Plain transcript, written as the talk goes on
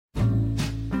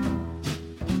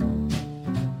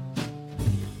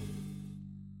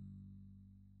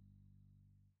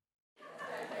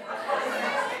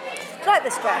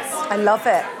like this dress. I love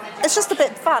it. It's just a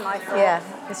bit fun, I thought.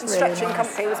 Yeah, it's really stretchy and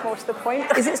nice. comfy was more to the point.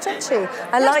 Is it stretchy?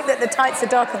 I like that the tights are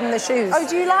darker than the shoes. Oh,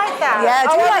 do you like that? Yeah,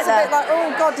 do you like that? A bit like, oh,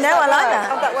 God, does No, that I like work?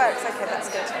 that. Oh, that works. Okay, that's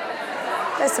good.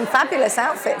 There's some fabulous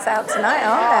outfits out tonight,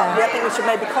 aren't there? Yeah, I think we should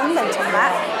maybe comment on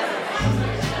that.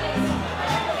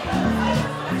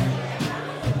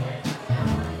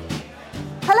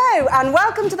 Hello and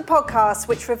welcome to the podcast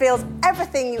which reveals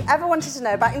everything you ever wanted to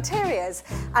know about interiors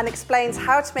and explains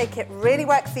how to make it really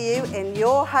work for you in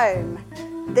your home.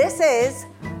 This is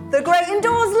The Great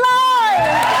Indoors Live!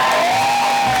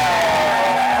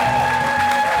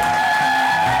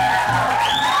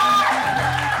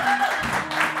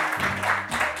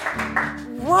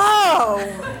 Whoa!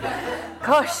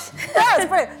 Gosh. That's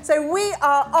brilliant. So we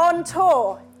are on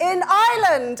tour in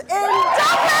Ireland, in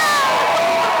Dublin!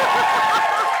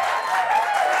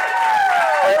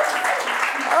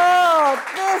 Oh,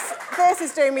 this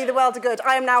is doing me the world of good.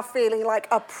 I am now feeling like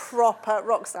a proper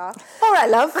rock star. All right,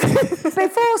 love.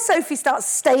 Before Sophie starts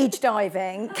stage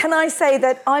diving, can I say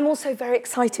that I'm also very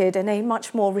excited in a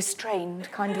much more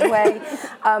restrained kind of way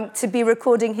to be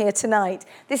recording here tonight.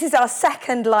 This is our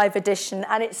second live edition,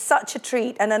 and it's such a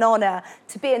treat and an honour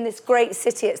to be in this great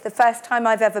city. It's the first time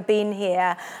I've ever been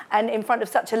here and in front of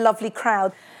such a lovely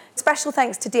crowd. Special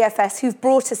thanks to DFS who've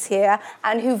brought us here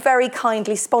and who very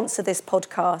kindly sponsor this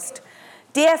podcast.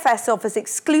 DFS offers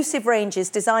exclusive ranges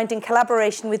designed in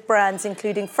collaboration with brands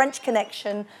including French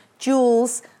Connection,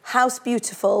 Jules, House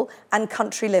Beautiful and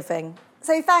Country Living.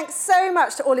 So thanks so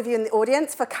much to all of you in the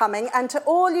audience for coming and to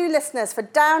all you listeners for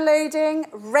downloading,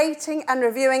 rating and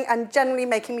reviewing and generally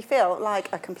making me feel like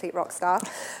a complete rock star.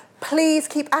 Please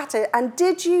keep at it. And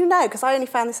did you know, because I only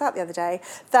found this out the other day,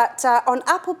 that on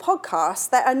Apple Podcasts,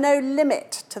 there are no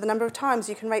limit to the number of times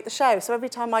you can rate the show. So every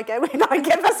time I go in, I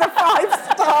give us a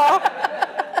 5-star.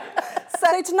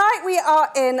 So tonight we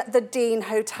are in the Dean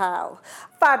Hotel,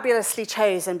 fabulously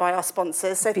chosen by our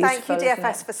sponsors. So thank you,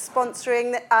 DFS, for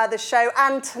sponsoring the show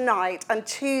and tonight and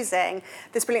choosing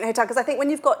this brilliant hotel. Because I think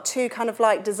when you've got two kind of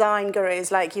like design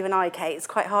gurus like you and I, Kate, it's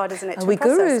quite hard, isn't it, to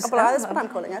impress gurus? us? Oh, well, that's what I'm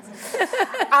calling us.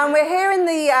 And we're here in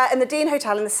the Dean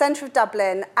Hotel in the centre of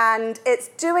Dublin, and it's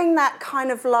doing that kind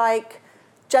of like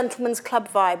gentleman's club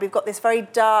vibe. We've got this very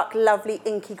dark, lovely,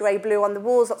 inky grey blue on the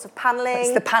walls, lots of panelling.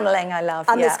 It's the panelling I love,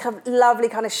 and this kind of lovely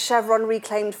kind of chevron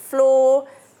reclaimed floor.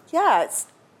 Yeah,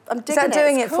 I'm digging it. Is that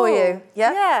doing it's it cool. for you?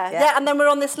 Yeah. And then we're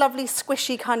on this lovely,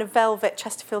 squishy kind of velvet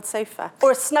Chesterfield sofa.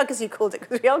 Or a snug, as you called it,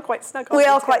 because we are quite snug. We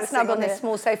are quite snug on this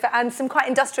small sofa, and some quite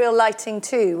industrial lighting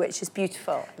too, which is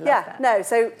beautiful. Love that. No,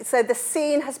 so the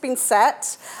scene has been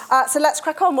set. So let's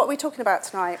crack on. What are we talking about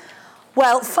tonight?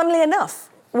 Well, funnily enough,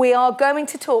 we are going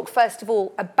to talk, first of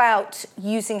all, about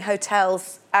using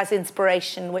hotels as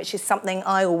inspiration, which is something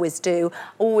I always do,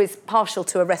 always partial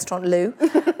to a restaurant loo.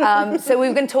 So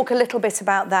we're going to talk a little bit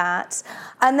about that.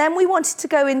 And then we wanted to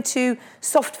go into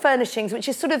soft furnishings, which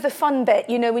is sort of the fun bit,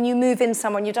 you know, when you move in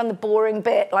somewhere and you've done the boring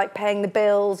bit, like paying the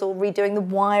bills or redoing the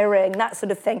wiring, that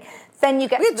sort of thing. Then you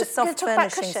get to the soft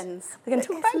furnishings. We're going to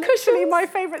talk about cushions. It's literally my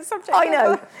favourite subject. I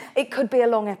know. It could be a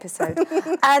long episode.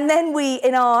 And then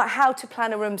in our How to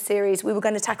Plan a Room series, we were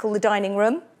going to tackle the dining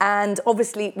room. And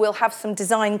obviously, we'll have some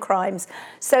design crimes.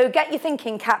 So get your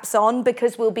thinking caps on,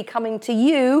 because we'll be coming to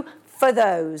you for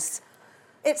those.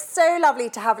 It's so lovely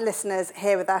to have listeners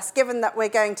here with us. Given that we're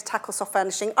going to tackle soft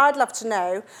furnishing, I'd love to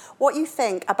know what you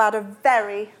think about a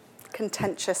very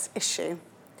contentious issue.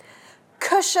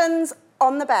 Cushions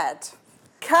on the bed.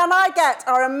 Can I get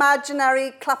our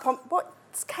imaginary clap on...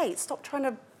 What's Kate? Stop trying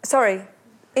to... Sorry.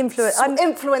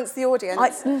 Influence the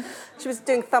audience. She was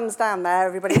doing thumbs down there,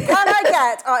 everybody. Can I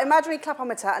get our imaginary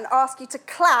clapometer and ask you to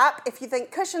clap if you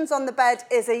think cushions on the bed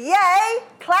is a yay?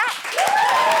 Clap.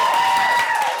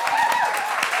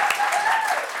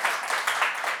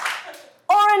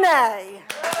 Or a nay?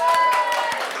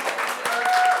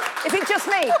 Is it just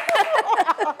me?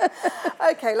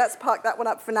 OK, let's park that one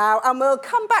up for now, and we'll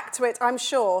come back to it, I'm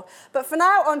sure. But for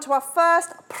now, on to our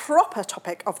first proper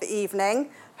topic of the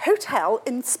evening, hotel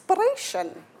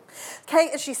inspiration.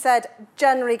 Kate, as she said,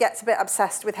 generally gets a bit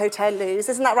obsessed with hotel loos.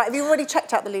 Isn't that right? Have you already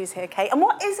checked out the loos here, Kate? And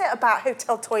what is it about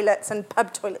hotel toilets and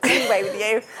pub toilets anyway with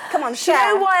you? Come on, share. Do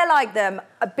you know why I like them?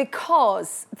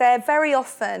 Because they're very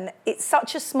often, it's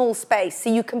such a small space, so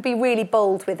you can be really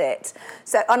bold with it.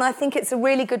 And I think it's a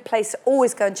really good place to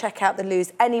always go and check out the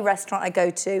loos, any restaurant I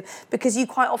go to, because you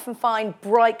quite often find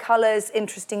bright colours,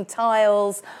 interesting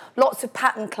tiles, lots of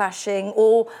pattern clashing,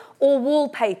 or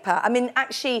wallpaper. I mean,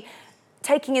 actually,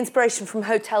 taking inspiration from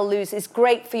hotel loos is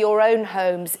great for your own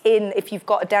homes if you've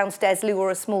got a downstairs loo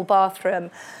or a small bathroom.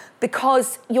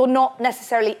 because you're not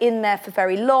necessarily in there for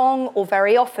very long or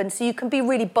very often, so you can be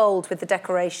really bold with the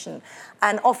decoration.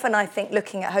 And often I think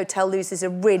looking at hotel loos is a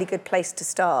really good place to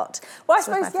start. Well, I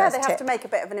suppose, yeah, they have to make a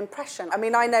bit of an impression. I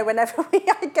mean, I know whenever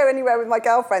I go anywhere with my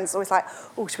girlfriends, it's always like,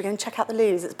 oh, should we go and check out the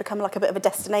loos? It's become like a bit of a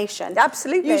destination.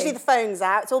 Absolutely. Usually the phone's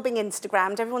out, it's all being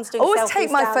Instagrammed, everyone's doing selfies. Always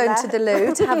take my phone to the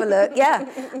loo to have a look, yeah.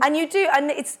 And you do, and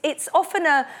it's often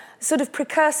a sort of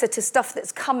precursor to stuff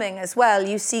that's coming as well.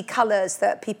 You see colours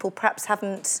that people perhaps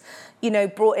haven't, you know,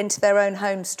 brought into their own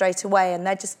home straight away, and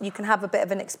you can have a bit of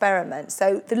an experiment.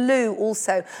 So the loo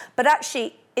also, but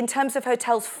actually in terms of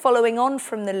hotels following on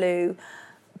from the loo,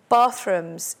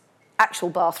 bathrooms, actual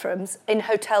bathrooms in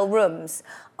hotel rooms,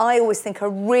 I always think are a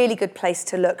really good place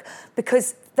to look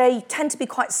because they tend to be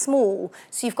quite small,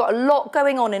 so you've got a lot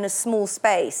going on in a small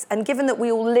space. And given that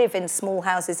we all live in small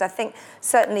houses, I think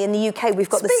certainly in the UK we've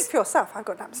got Speak for yourself, I've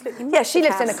got an absolutely Yeah, she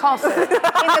lives in a castle in the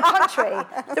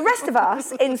country. The rest of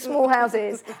us in small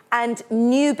houses and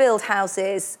new build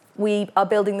houses. We are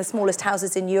building the smallest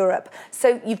houses in Europe.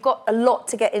 So you've got a lot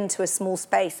to get into a small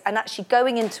space. And actually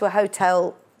going into a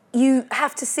hotel, you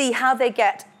have to see how they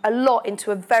get a lot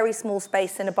into a very small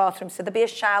space in a bathroom. So there'll be a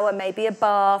shower, maybe a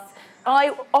bath.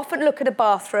 I often look at a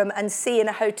bathroom and see in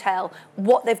a hotel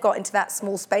what they've got into that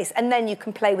small space, and then you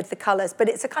can play with the colours. But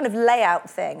it's a kind of layout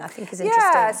thing, I think, is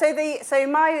interesting. Yeah, so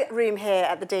my room here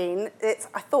at the Dean,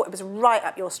 I thought it was right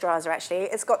up your strata, actually.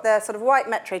 It's got the sort of white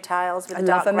metro tiles with a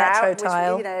dark grout. I love a metro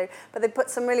tile. You know, but they put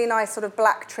some really nice sort of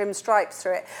black trim stripes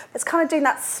through it. It's kind of doing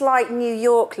that slight New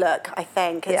York look, I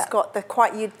think. It's got the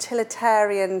quite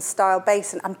utilitarian style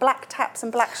basin and black taps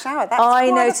and black shower. That's I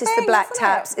noticed the black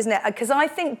taps, isn't it? Because I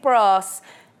think brass,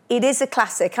 it is a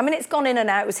classic. I mean, it's gone in and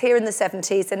out. It was here in the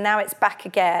 70s and now it's back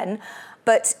again.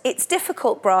 But it's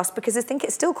difficult, brass, because I think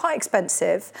it's still quite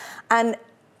expensive. And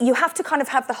you have to kind of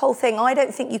have the whole thing. I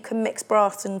don't think you can mix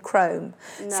brass and chrome.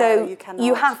 No, so you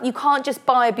cannot. You can't just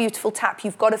buy a beautiful tap.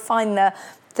 You've got to find the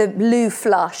loo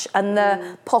flush and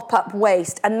the pop-up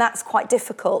waist, and that's quite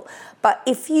difficult. But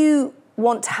if you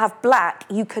want to have black,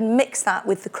 you can mix that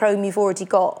with the chrome you've already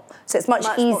got. So it's much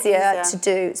easier to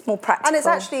do. It's more practical. And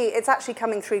it's actually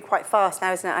coming through quite fast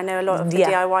now, isn't it? I know a lot of the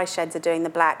DIY sheds are doing the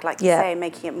black, like you say,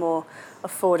 making it more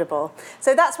affordable.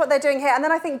 So that's what they're doing here. And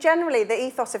then I think generally the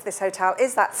ethos of this hotel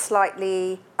is that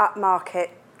slightly upmarket,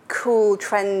 cool,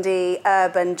 trendy,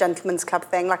 urban gentleman's club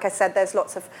thing. Like I said, there's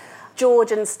lots of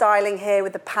Georgian styling here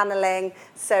with the panelling,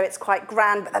 so it's quite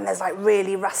grand, but then there's like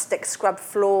really rustic scrub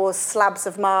floors, slabs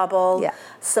of marble,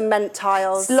 cement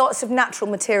tiles. It's lots of natural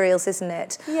materials, isn't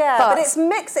it? Yeah, but it's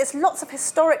mixed, it's lots of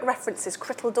historic references,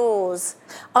 crystal doors.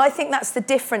 I think that's the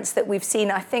difference that we've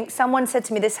seen. I think someone said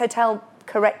to me, this hotel,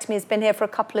 correct me, has been here for a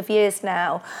couple of years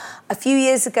now. A few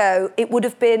years ago, it would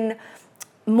have been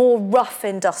more rough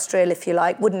industrial, if you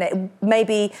like, wouldn't it?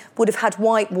 Maybe would have had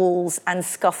white walls and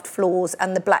scuffed floors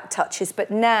and the black touches, but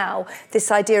now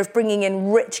this idea of bringing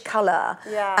in rich colour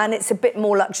and it's a bit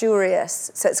more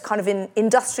luxurious, so it's kind of in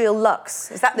industrial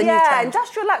luxe. Is that the new trend? Yeah,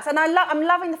 industrial luxe, and I'm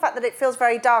loving the fact that it feels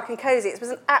very dark and cosy. It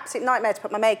was an absolute nightmare to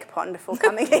put my makeup on before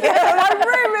coming here. My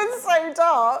room is so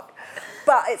dark.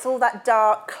 But it's all that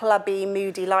dark, clubby,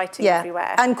 moody lighting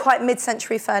everywhere. And quite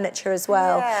mid-century furniture as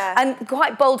well. Yeah. And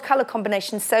quite bold colour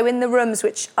combinations. So in the rooms,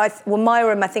 my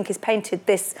room, I think, is painted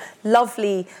this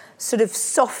lovely sort of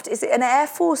soft, is it an Air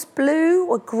Force blue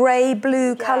or grey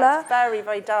blue colour? It's very,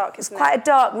 very dark, isn't it? It's quite a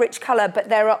dark, rich colour, but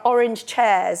there are orange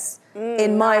chairs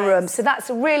in my room. So that's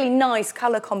a really nice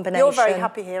colour combination. You're very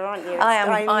happy here, aren't you?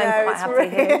 I'm quite happy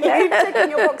here. Ticking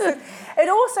your boxes. It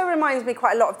also reminds me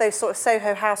quite a lot of those sort of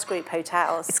Soho House Group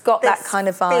hotels. It's got that kind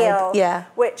of vibe, feel,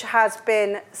 which has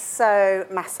been so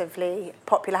massively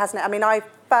popular, hasn't it? I mean, I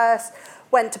first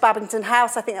went to Babington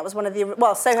House. I think that was one of the...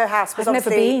 Well, Soho House was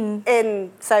obviously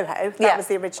in Soho. That was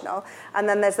the original. And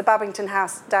then there's the Babington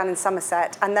House down in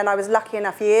Somerset. And then I was lucky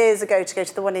enough years ago to go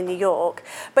to the one in New York.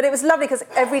 But it was lovely because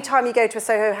every time you go to a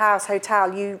Soho House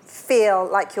hotel, you feel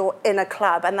like you're in a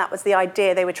club. And that was the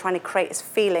idea they were trying to create, this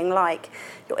feeling like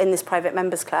you're in this private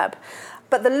members club.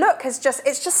 But the look has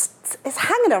it's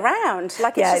hanging around.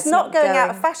 Like it's just not going out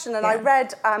of fashion. And I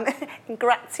read in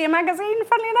Grazia magazine,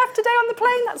 funnily enough, today on the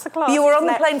plane. That's a class. You were on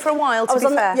the plane for a while, to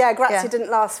be fair. Grazia didn't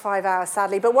last 5 hours,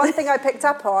 sadly. But one thing I picked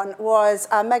up on was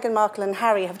Meghan Markle and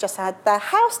Harry have just had their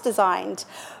house designed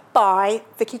by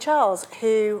Vicky Charles,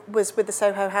 who was with the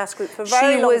Soho House Group for a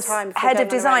very long time. She was head of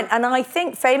design. And I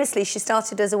think famously she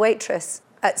started as a waitress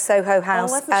at Soho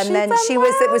House, and then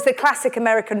it was the classic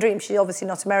American dream. She's obviously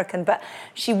not American, but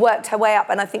she worked her way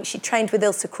up, and I think she trained with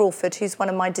Ilsa Crawford, who's one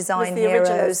of my design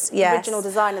heroes. The original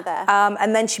designer there.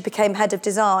 And then she became head of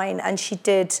design, and she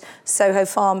did Soho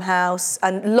Farmhouse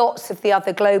and lots of the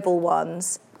other global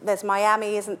ones. there's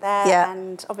Miami, isn't there? Yeah.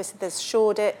 And obviously there's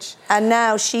Shoreditch. And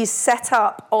now she's set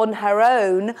up on her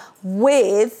own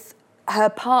with her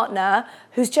partner,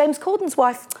 who's James Corden's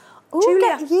wife,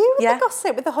 Julia. Get you with the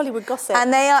gossip, with the Hollywood gossip.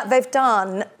 And they've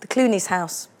done the Clooney's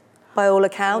house, by all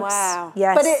accounts. Wow.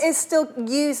 Yes. But it is still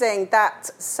using that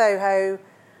Soho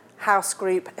house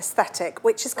group aesthetic,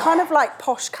 which is kind of like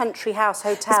posh country house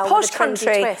hotel. It's posh with a trendy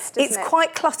country. twist, It's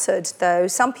quite cluttered, though.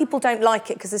 Some people don't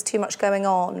like it because there's too much going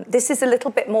on. This is a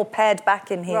little bit more pared back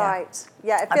in here. Right.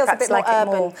 Yeah, it feels a bit more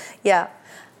urban. Yeah.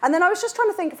 And then I was just trying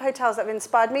to think of hotels that have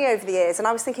inspired me over the years, and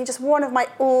I was thinking just one of my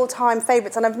all-time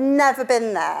favourites, and I've never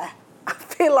been there. I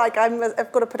feel like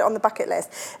I've got to put it on the bucket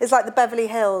list. It's like the Beverly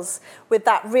Hills with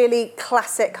that really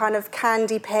classic kind of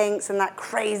candy pinks and that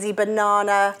crazy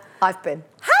banana. I've been.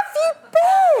 Have you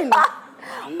been?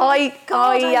 I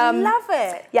love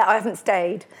it. Yeah, I haven't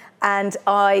stayed. And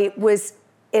I was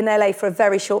in LA for a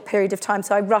very short period of time,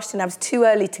 so I rushed in. I was too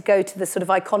early to go to the sort of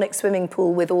iconic swimming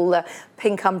pool with all the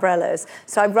pink umbrellas.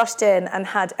 So I rushed in and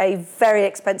had a very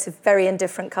expensive, very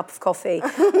indifferent cup of coffee,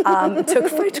 took a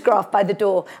photograph by the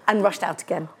door and rushed out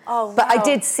again. Oh, wow. But I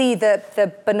did see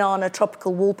the banana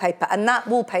tropical wallpaper, and that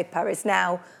wallpaper is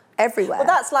now everywhere. Well,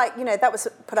 that's like, that was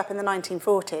put up in the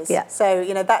 1940s. Yeah. So,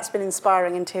 that's been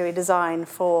inspiring interior design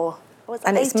for...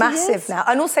 And it's massive years? now.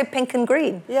 And also pink and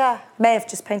green. Yeah. May have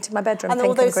just painted my bedroom and pink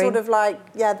and green. And all those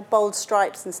sort of the bold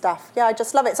stripes and stuff. Yeah, I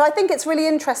just love it. So I think it's really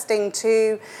interesting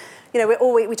to,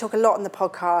 we talk a lot on the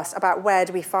podcast about where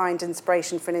do we find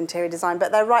inspiration for an interior design,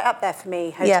 but they're right up there for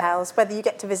me, hotels, whether you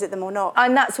get to visit them or not.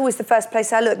 And that's always the first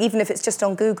place I look, even if it's just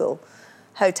on Google,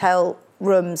 hotel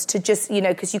rooms, to just,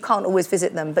 because you can't always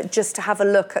visit them, but just to have a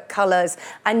look at colours.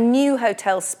 And new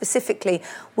hotels specifically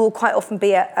will quite often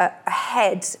be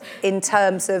ahead in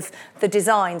terms of the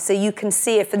design. So you can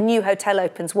see if a new hotel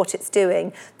opens, what it's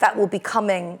doing. That will be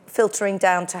filtering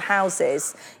down to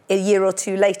houses a year or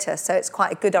two later. So it's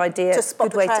quite a good idea. To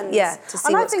spot good way trends. To see what's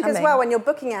coming. And I think as well, when you're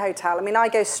booking a hotel, I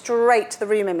go straight to the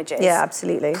room images. Yeah,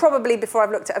 absolutely. Probably before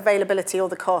I've looked at availability or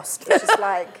the cost. It's just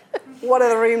like, what do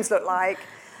the rooms look like?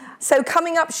 So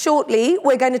coming up shortly,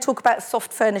 we're going to talk about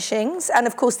soft furnishings and,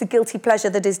 of course, the guilty pleasure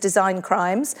that is design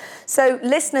crimes. So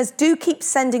listeners, do keep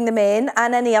sending them in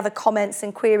and any other comments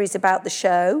and queries about the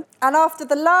show. And after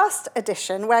the last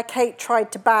edition, where Kate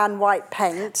tried to ban white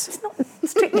paint... It's not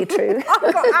strictly true.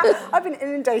 I've been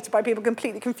inundated by people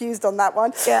completely confused on that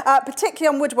one. Yeah.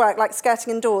 Particularly on woodwork, like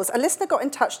skirting and doors. A listener got in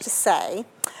touch to say,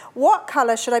 what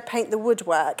colour should I paint the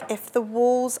woodwork if the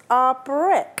walls are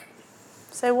brick?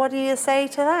 So what do you say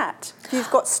to that? If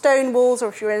you've got stone walls, or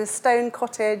if you're in a stone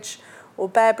cottage, or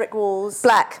bare brick walls.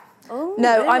 Black. Oh,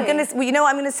 no, really? I'm going to. Well, you know what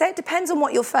I'm going to say? It depends on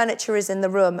what your furniture is in the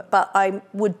room, but I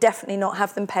would definitely not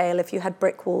have them pale if you had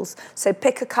brick walls. So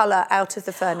pick a colour out of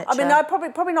the furniture. No,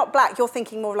 probably not black. You're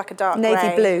thinking more of like a dark navy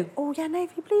grey. blue. Oh yeah,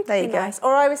 navy blue. There you go. Nice.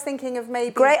 Or I was thinking of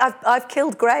maybe grey. I've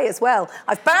killed grey as well.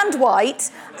 I've banned white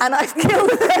and I've killed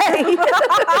grey.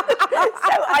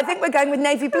 So I think we're going with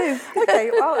navy blue.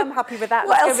 Okay, well I'm happy with that.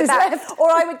 What else is left?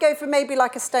 Or I would go for maybe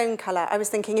like a stone colour. I was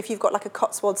thinking if you've got like a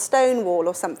Cotswold stone wall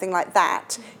or something like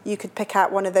that, you could pick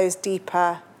out one of those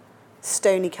deeper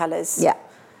stony colours. Yeah.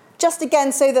 Just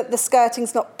again so that the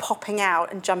skirting's not popping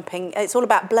out and jumping. It's all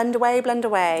about blend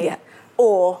away. Yeah.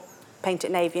 Or paint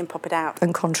it navy and pop it out.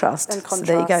 And contrast. And contrast.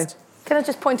 So there you go. Can I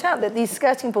just point out that these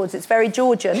skirting boards, it's very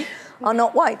Georgian, are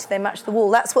not white. They match the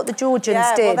wall. That's what the Georgians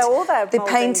did. Well, they're all they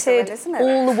mouldings painted in, isn't it?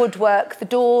 all the woodwork, the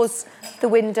doors, the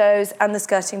windows, and the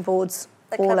skirting boards.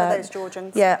 They're all clever, out. those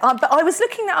Georgians. Yeah, but I was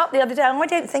looking that up the other day, and I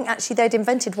don't think actually they'd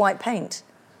invented white paint.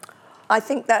 I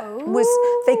think that was,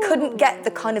 they couldn't get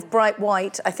the kind of bright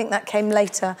white. I think that came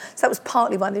later. So that was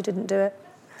partly why they didn't do it.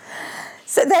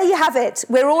 So there you have it.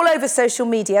 We're all over social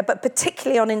media, but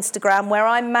particularly on Instagram, where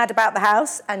I'm mad about the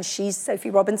house and she's Sophie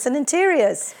Robinson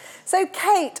Interiors. So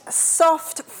Kate,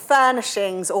 soft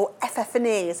furnishings, or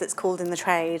FF&E as it's called in the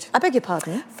trade. I beg your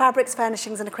pardon? Fabrics,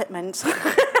 furnishings and equipment.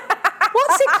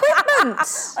 What's equipment?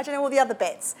 I don't know all the other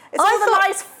bits. It's all the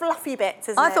nice fluffy bits,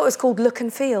 isn't it? I thought it was called look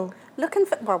and feel.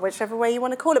 Well, whichever way you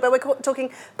want to call it, but we're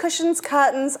talking cushions,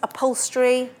 curtains,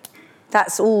 upholstery.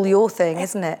 That's all your thing,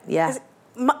 isn't it? Yeah.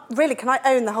 Really, can I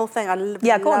own the whole thing?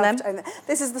 Go on then.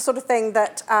 This is the sort of thing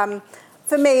that,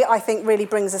 for me, I think really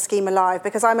brings a scheme alive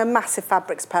because I'm a massive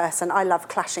fabrics person. I love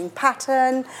clashing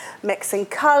pattern, mixing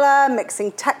colour,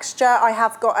 mixing texture. I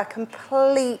have got a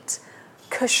complete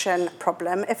cushion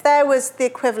problem. If there was the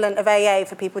equivalent of AA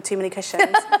for people with too many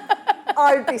cushions,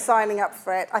 I would be signing up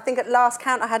for it. I think at last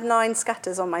count I had 9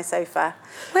 scatters on my sofa.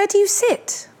 Where do you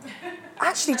sit?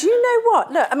 Actually, do you know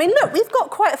what? Look, I mean, look, we've got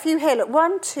quite a few here. Look,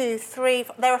 1, 2, 3,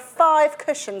 there are 5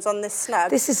 cushions on this snug.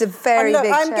 This is a very big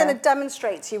chair. I'm going to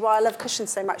demonstrate to you why I love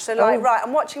cushions so much. So, like, right,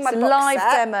 I'm watching my box set. Live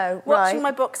demo, watching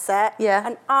my box set. Yeah.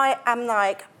 And I am,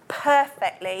 like,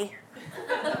 perfectly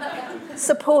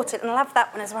supported. And I love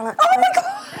that one as well. Oh, my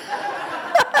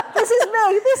God! This is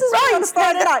me. This is me on a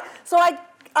Friday night. So I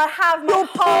have my Your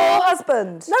poor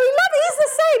husband. No, he's the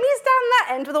same. He's down that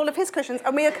end with all of his cushions,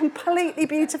 and we are completely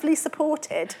beautifully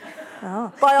supported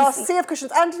by our sea of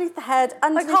cushions underneath the head,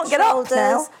 underneath the shoulders.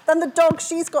 Now. Then the dog,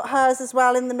 she's got hers as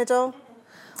well in the middle.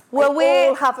 Well, we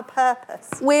all have a purpose.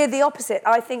 We're the opposite.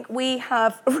 I think we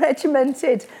have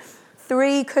regimented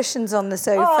 3 cushions on the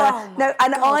sofa. Oh, no,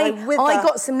 and God, I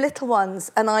got some little ones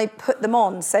and I put them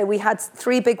on. So we had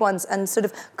 3 big ones and sort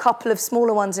of a couple of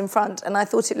smaller ones in front, and I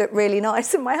thought it looked really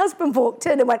nice. And my husband walked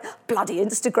in and went, bloody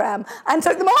Instagram, and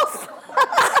took them off.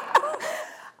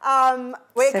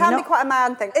 It can be quite a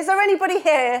man thing. Is there anybody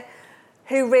here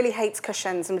who really hates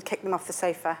cushions and would kick them off the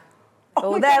sofa?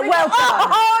 Oh, they're well done.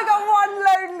 Oh, I got one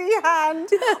lonely hand.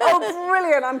 Oh,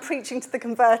 brilliant. I'm preaching to the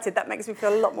converted. That makes me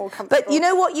feel a lot more comfortable. But you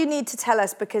know what you need to tell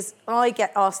us, because I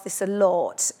get asked this a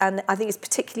lot, and I think it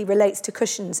particularly relates to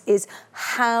cushions, is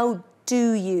how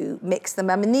do you mix them?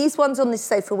 I mean, these ones on this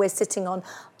sofa we're sitting on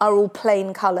are all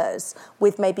plain colours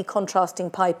with maybe contrasting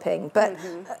piping, but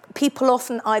people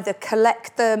often either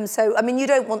collect them, so, I mean, you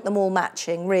don't want them all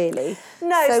matching, really.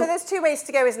 No, so there's 2 ways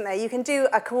to go, isn't there? You can do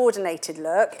a coordinated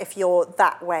look if you're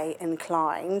that way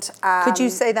inclined. Could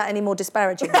you say that any more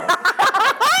disparagingly?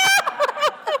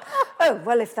 Oh,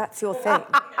 well, if that's your thing.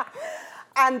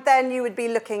 And then you would be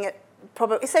looking at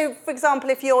probably... So, for example,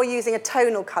 if you're using a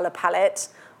tonal colour palette,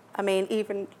 I mean,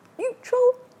 even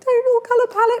neutral tonal colour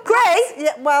palette. Grey?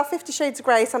 Yeah, well, 50 Shades of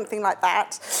Grey, something like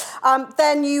that.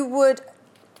 Then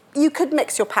you could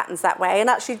mix your patterns that way. And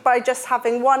actually, by just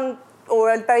having one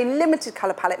or a very limited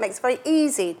colour palette, makes it very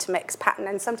easy to mix pattern.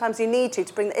 And sometimes you need to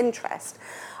bring the interest.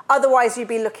 Otherwise, you'd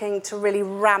be looking to really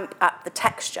ramp up the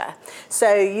texture.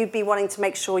 So you'd be wanting to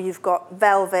make sure you've got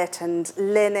velvet and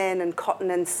linen and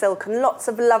cotton and silk and lots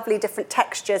of lovely different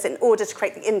textures in order to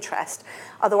create the interest.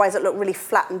 Otherwise, it'll look really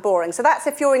flat and boring. So that's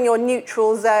if you're in your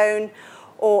neutral zone,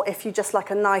 or if you just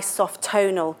like a nice soft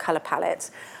tonal colour palette.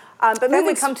 But then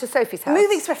we come to Sophie's house.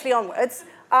 Moving swiftly onwards,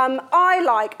 I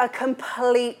like a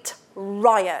complete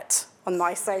riot on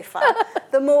my sofa.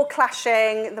 The more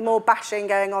clashing, the more bashing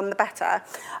going on, the better.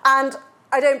 And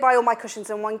I don't buy all my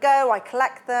cushions in one go. I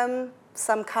collect them.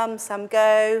 Some come, some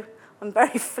go. I'm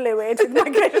very fluid with my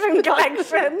cushion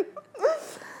collection.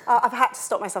 I've had to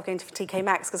stop myself going to TK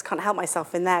Maxx because I can't help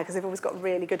myself in there because they've always got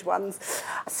really good ones.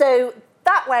 So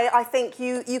that way, I think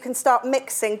you can start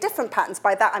mixing different patterns.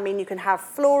 By that, I mean you can have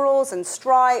florals and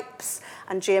stripes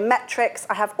and geometrics.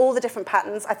 I have all the different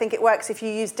patterns. I think it works if you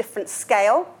use different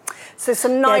scale. So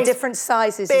some nice different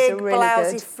sizes big, is a really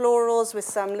blousy good. Florals with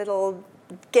some little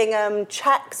gingham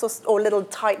checks or little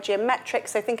tight geometrics.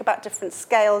 So think about different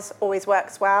scales, always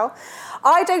works well.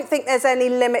 I don't think there's any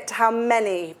limit to how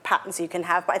many patterns you can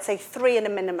have, but I'd say 3 in a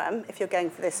minimum if you're going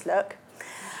for this look.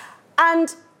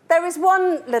 And there is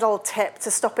one little tip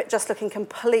to stop it just looking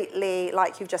completely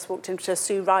like you've just walked into a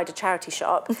Sue Ryder charity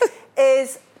shop,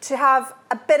 is to have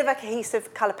a bit of a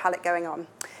cohesive colour palette going on.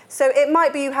 So it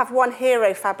might be you have one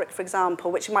hero fabric, for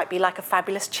example, which might be like a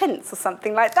fabulous chintz or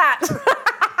something like that.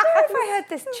 Where have I heard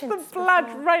this chintz? The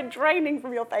blood draining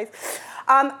from your face.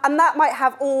 And that might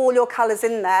have all your colours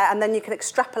in there, and then you can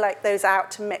extrapolate those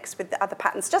out to mix with the other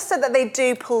patterns, just so that they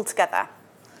do pull together.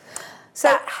 So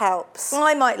that helps.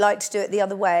 I might like to do it the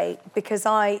other way because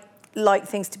I like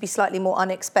things to be slightly more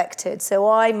unexpected. So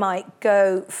I might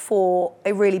go for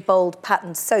a really bold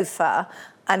patterned sofa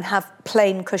and have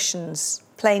plain cushions,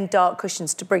 plain dark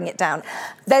cushions to bring it down.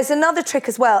 There's another trick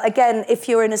as well, again, if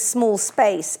you're in a small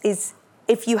space, is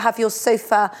if you have your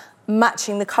sofa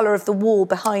matching the colour of the wall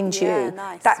behind you,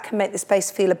 nice. That can make the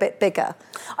space feel a bit bigger.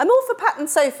 I'm all for patterned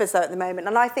sofas, though, at the moment,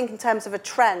 and I think in terms of a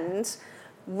trend,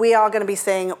 we are going to be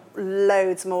seeing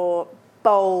loads more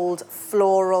bold,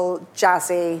 floral,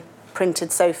 jazzy,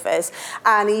 printed sofas.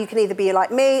 And you can either be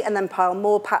like me and then pile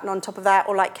more pattern on top of that,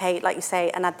 or like Kate, like you say,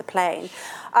 and add the plain.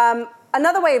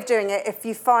 Another way of doing it, if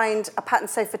you find a patterned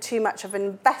sofa too much of an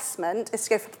investment, is to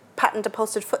go for patterned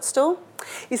upholstered footstool.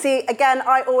 You see, again,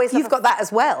 I always... You've got that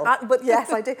as well. But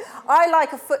yes, I do. I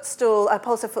like a footstool, a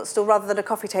upholstered footstool, rather than a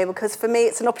coffee table, because for me,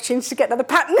 it's an opportunity to get another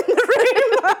pattern in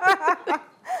the room.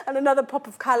 And another pop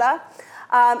of colour.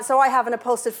 So I have an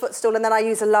upholstered footstool, and then I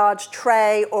use a large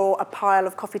tray or a pile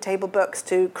of coffee table books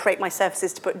to create my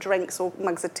surfaces to put drinks or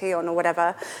mugs of tea on or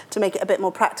whatever, to make it a bit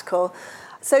more practical.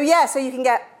 So yeah, so you can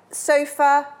get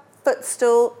sofa,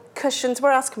 footstool, cushions.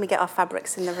 Where else can we get our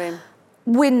fabrics in the room?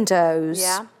 Windows.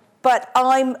 Yeah. But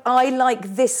I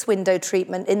like this window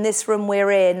treatment in this room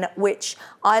we're in, which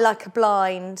I like a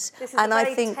blind. This is and a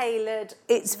very I think tailored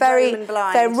it's very Roman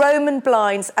blind. They're Roman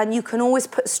blinds, and you can always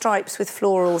put stripes with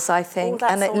florals, I think,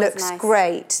 that's and it always looks nice.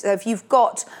 great. So if you've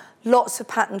got lots of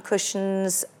patterned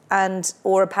cushions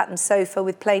or a patterned sofa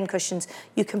with plain cushions,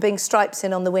 you can bring stripes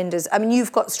in on the windows. I mean,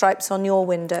 you've got stripes on your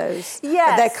windows.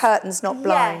 Yes. But they're curtains, not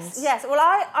blinds. Yes. Well,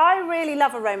 I really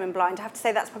love a Roman blind. I have to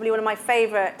say that's probably one of my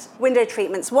favourite window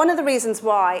treatments. One of the reasons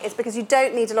why is because you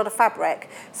don't need a lot of fabric.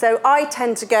 So I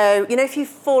tend to go, if you've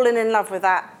fallen in love with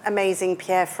that amazing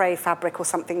Pierre Frey fabric or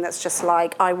something that's just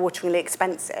like eye-wateringly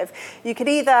expensive, you could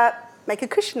either make a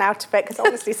cushion out of it, because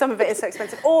obviously some of it is so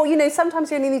expensive, or, sometimes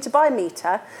you only need to buy a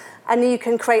metre, and you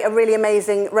can create a really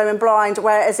amazing Roman blind,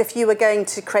 whereas if you were going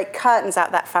to create curtains out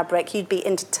of that fabric, you'd be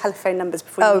into telephone numbers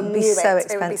before you knew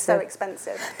it. It would be so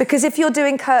expensive. Because if you're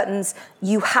doing curtains,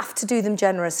 you have to do them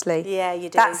generously. Yeah, you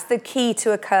do. That's the key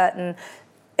to a curtain.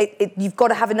 You've got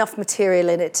to have enough material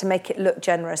in it to make it look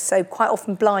generous. So quite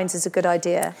often blinds is a good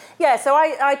idea. Yeah, so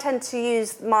I tend to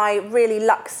use my really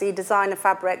luxy designer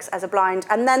fabrics as a blind.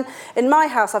 And then in my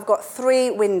house, I've got 3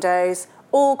 windows,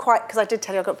 all quite, because I did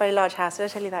tell you I've got a very large house. Did I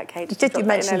tell you that, Kate? You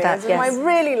mentioned that, yes. My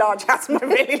really large house, my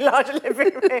really large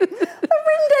living room. The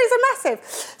windows are massive.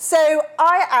 So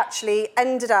I actually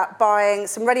ended up buying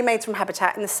some ready-mades from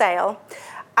Habitat in the sale,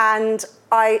 and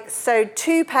I sewed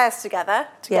 2 pairs together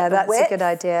to get the width. Yeah, that's a good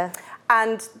idea.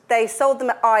 And they sold them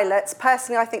at eyelets.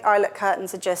 Personally, I think eyelet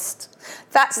curtains are just...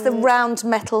 That's the round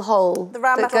metal hole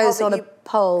that goes on a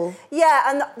pole. Yeah,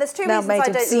 and there's 2 reasons I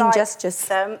don't like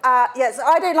them. Yes,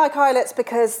 I don't like eyelets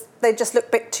because they just look a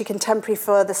bit too contemporary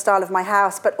for the style of my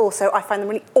house, but also I find them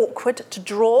really awkward to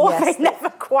draw. Yes, they never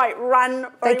quite run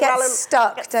very well. They get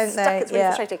stuck, don't they? It's really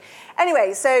frustrating.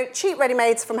 Anyway, so cheap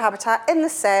ready-mades from Habitat in the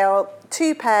sale,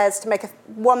 2 pairs to make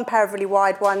 1 pair of really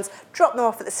wide ones, drop them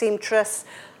off at the seamstress,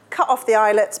 cut off the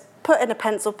eyelets, put in a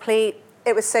pencil pleat.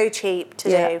 It was so cheap to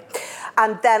do.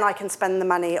 And then I can spend the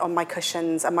money on my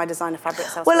cushions and my designer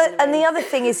fabrics elsewhere. Well, and the other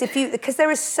thing is, because there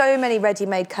are so many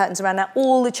ready-made curtains around now,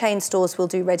 all the chain stores will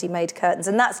do ready-made curtains,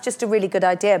 and that's just a really good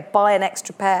idea. Buy an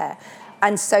extra pair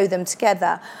and sew them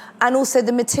together. And also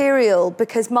the material,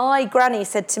 because my granny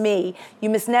said to me,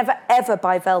 you must never, ever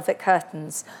buy velvet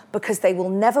curtains because they will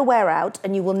never wear out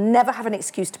and you will never have an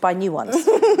excuse to buy new ones.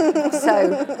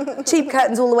 So cheap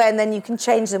curtains all the way, and then you can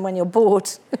change them when you're bored.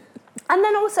 And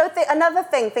then also another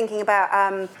thing thinking about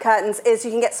curtains is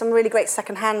you can get some really great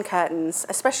second-hand curtains,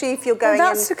 especially if you're going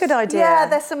that's a good idea. Yeah,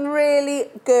 there's some really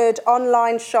good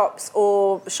online shops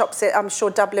or shops, I'm sure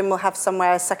Dublin will have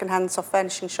somewhere, a second-hand soft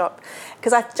furnishing shop.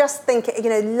 Because I just think,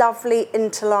 lovely,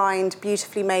 interlined,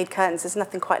 beautifully made curtains, there's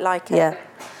nothing quite like it. Yeah.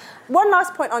 One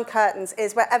last point on curtains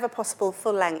is, wherever possible,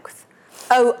 full length.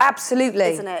 Oh, absolutely.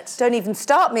 Isn't it? Don't even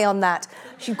start me on that.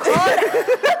 You can't...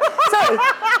 Sorry.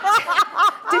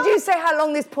 Did you say how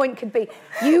long this point could be?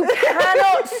 You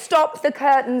cannot stop the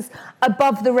curtains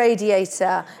above the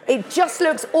radiator. It just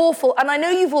looks awful. And I know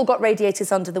you've all got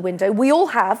radiators under the window. We all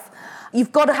have.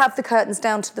 You've got to have the curtains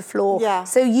down to the floor. Yeah.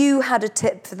 So you had a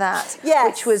tip for that. Yes.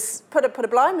 Which was... Put a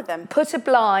blind with them. Put a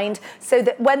blind so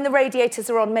that when the radiators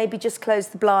are on, maybe just close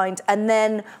the blind, and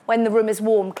then when the room is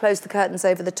warm, close the curtains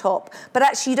over the top. But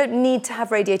actually, you don't need to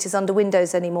have radiators under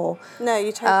windows anymore. No,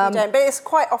 you totally don't. But it's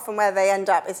quite often where they end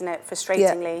up, isn't it,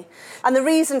 frustratingly? Yeah. And the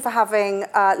reason for having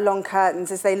long curtains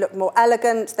is they look more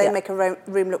elegant, they make a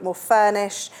room look more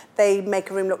furnished, they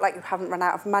make a room look like you haven't run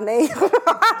out of money.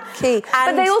 Key.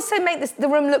 But they also make the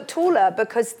room look taller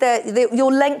because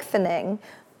you're lengthening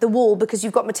the wall because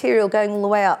you've got material going all the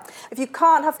way up. If you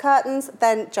can't have curtains,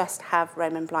 then just have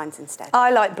Roman blinds instead. I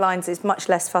like blinds. It's much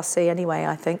less fussy anyway,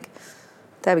 I think.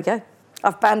 There we go.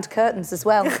 I've banned curtains as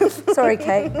well. Sorry,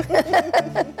 Kate.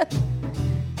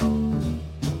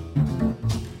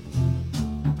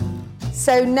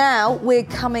 So now we're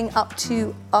coming up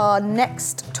to our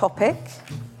next topic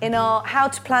in our how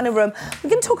to plan a room. We're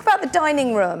going to talk about the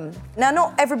dining room. Now,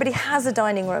 not everybody has a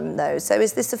dining room, though, so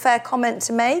is this a fair comment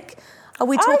to make? Are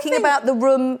we talking about the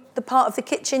room, the part of the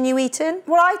kitchen you eat in?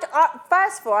 Well,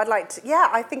 first of all, I'd like to... Yeah,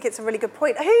 I think it's a really good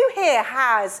point. Who here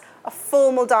has a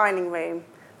formal dining room?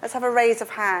 Let's have a raise of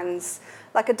hands.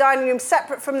 Like a dining room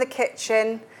separate from the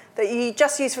kitchen that you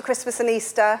just use for Christmas and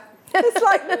Easter. It's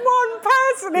like one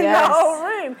person in the whole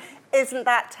room. Isn't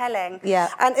that telling? Yeah.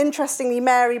 And interestingly,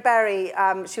 Mary Berry,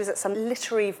 she was at some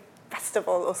literary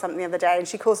festival or something the other day, and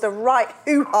she caused a right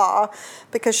hoo-ha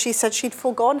because she said she'd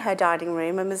foregone her dining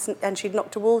room and she'd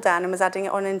knocked a wall down and was adding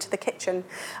it on into the kitchen.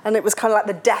 And it was kind of like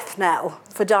the death knell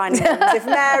for dining rooms. If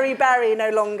Mary Berry no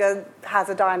longer has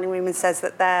a dining room and says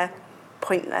that they're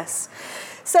pointless.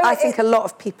 So I think a lot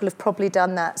of people have probably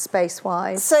done that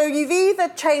space-wise. So you've either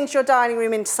changed your dining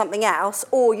room into something else,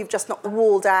 or you've just knocked the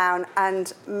wall down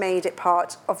and made it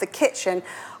part of the kitchen.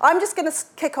 I'm just going to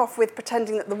kick off with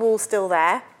pretending that the wall's still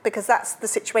there, because that's the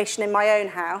situation in my own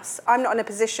house. I'm not in a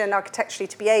position architecturally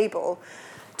to be able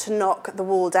to knock the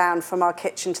wall down from our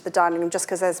kitchen to the dining room, just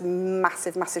because there's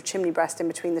massive, massive chimney breast in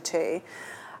between the two.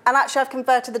 And actually, I've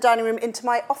converted the dining room into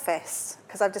my office,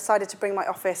 because I've decided to bring my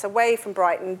office away from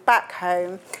Brighton, back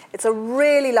home. It's a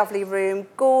really lovely room,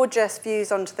 gorgeous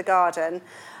views onto the garden.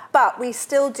 But we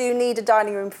still do need a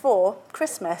dining room for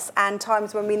Christmas and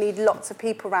times when we need lots of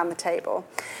people around the table.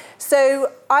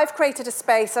 So I've created a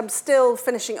space, I'm still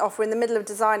finishing off, we're in the middle of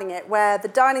designing it, where the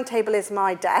dining table is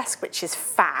my desk, which is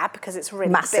fab because it's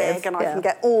really massive, big and I can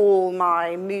get all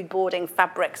my mood boarding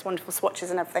fabrics, wonderful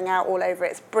swatches and everything out all over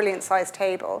it. It's a brilliant sized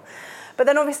table. But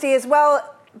then obviously as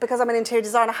well, because I'm an interior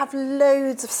designer, I have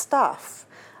loads of stuff.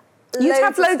 You'd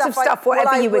have loads of stuff,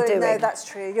 whatever you were doing. No, that's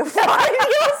true. You're fine. You're so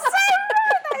right.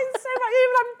 That is so right.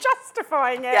 Even I'm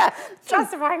justifying it. Yeah.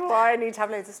 Justifying why I need to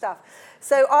have loads of stuff.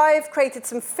 So I've created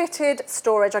some fitted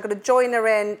storage. I've got a joiner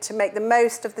in to make the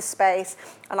most of the space.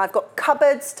 And I've got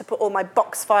cupboards to put all my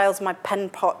box files, my pen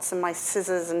pots and my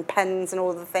scissors and pens and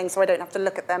all the things so I don't have to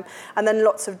look at them. And then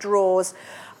lots of drawers.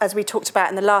 As we talked about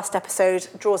in the last episode,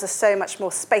 drawers are so much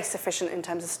more space efficient in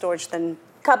terms of storage than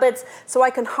cupboards. So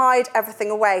I can hide everything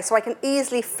away. So I can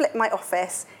easily flip my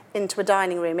office into a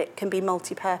dining room. It can be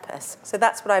multi-purpose. So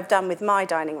that's what I've done with my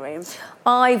dining room.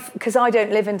 Because I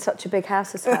don't live in such a big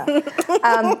house as her,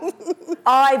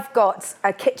 I've got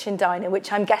a kitchen diner,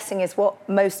 which I'm guessing is what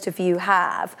most of you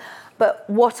have. But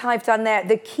what I've done there,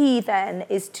 the key then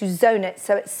is to zone it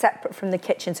so it's separate from the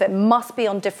kitchen. So it must be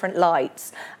on different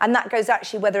lights. And that goes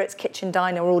actually whether it's kitchen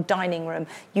diner or dining room.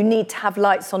 You need to have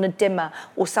lights on a dimmer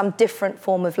or some different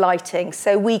form of lighting.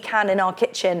 So we can, in our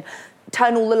kitchen,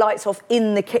 turn all the lights off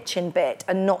in the kitchen bit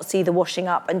and not see the washing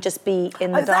up and just be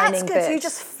in the dining bit. That's good. So you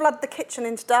just flood the kitchen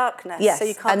into darkness. Yes, so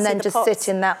you can't and see then the just pots. sit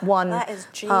in that one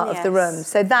part of the room.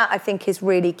 So that, I think, is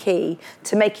really key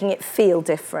to making it feel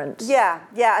different. Yeah,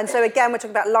 yeah. And so, again, we're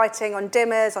talking about lighting on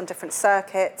dimmers, on different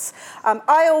circuits.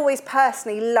 I always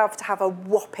personally love to have a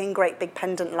whopping great big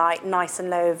pendant light nice and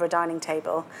low over a dining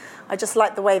table. I just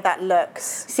like the way that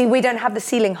looks. See, we don't have the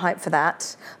ceiling height for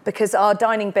that because our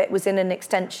dining bit was in an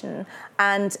extension.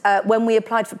 And when we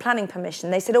applied for planning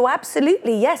permission, they said, oh,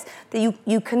 absolutely, yes, that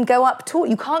you can go up tall.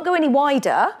 You can't go any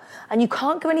wider and you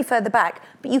can't go any further back,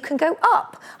 but you can go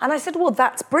up. And I said, well,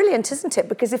 that's brilliant, isn't it?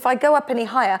 Because if I go up any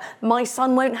higher, my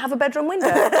son won't have a bedroom window.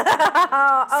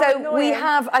 So annoying. we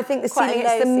have, I think the ceiling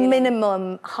is the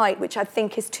minimum height, which I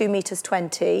think is 2.20 metres,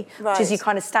 which is your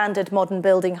kind of standard modern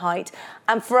building height.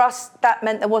 And for us, that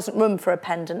meant there wasn't room for a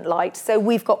pendant light. So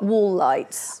we've got wall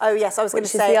lights. Oh, yes, I was going to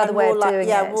say. Which is the other way of doing it.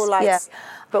 Yeah, wall lights. Yeah.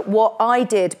 But what I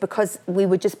did, because we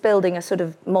were just building a sort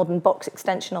of modern box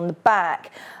extension on the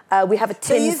back, we have a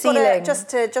tin ceiling. Just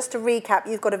to recap,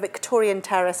 you've got a Victorian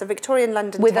terrace, a Victorian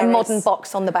London with terrace. a modern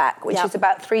box on the back, which is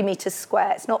about 3 metres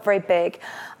square. It's not very big.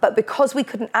 But because we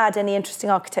couldn't add any interesting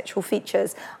architectural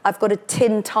features, I've got a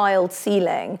tin tiled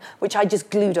ceiling, which I just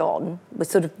glued on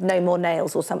with sort of no more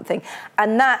nails or something.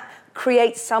 And that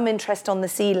creates some interest on the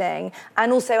ceiling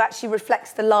and also actually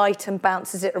reflects the light and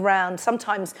bounces it around.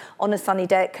 Sometimes on a sunny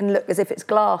day it can look as if it's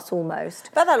glass almost.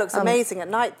 But that looks amazing at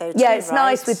night though too, yeah, it's right?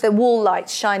 nice with the wall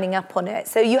lights shining up on it.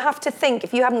 So you have to think,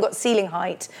 if you haven't got ceiling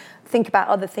height, think about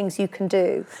other things you can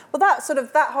do. Well,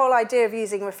 that whole idea of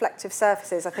using reflective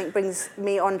surfaces, I think, brings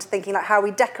me on to thinking like how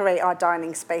we decorate our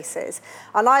dining spaces.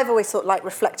 And I've always thought like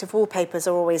reflective wallpapers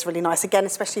are always really nice. Again,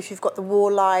 especially if you've got the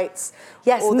wall lights.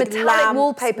 Yes, or metallic lamps,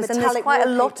 wallpapers, and there's quite a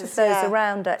lot of those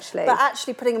around actually. But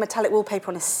actually putting a metallic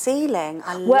wallpaper on a ceiling,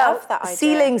 I love that idea.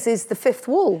 Ceilings is the fifth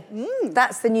wall.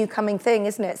 That's the new coming thing,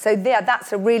 isn't it? So yeah,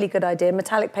 that's a really good idea,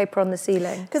 metallic paper on the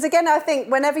ceiling. Because again, I think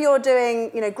whenever you're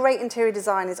doing, great interior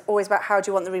design is always about how do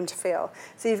you want the room to feel.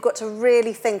 So you've got to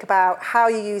really think about how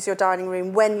you use your dining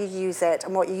room, when you use it,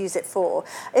 and what you use it for.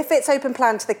 If it's open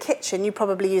plan to the kitchen, you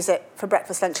probably use it for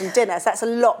breakfast, lunch and dinner. So that's a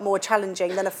lot more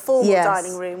challenging than a formal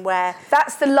dining room where...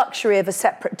 That's the luxury of a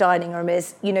separate dining room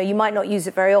is, you might not use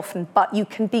it very often, but you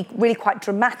can be really quite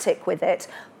dramatic with it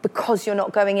because you're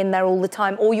not going in there all the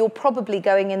time, or you're probably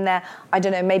going in there, I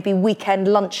don't know, maybe weekend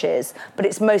lunches, but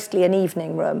it's mostly an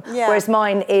evening room, whereas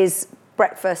mine is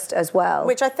breakfast as well.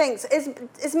 Which I think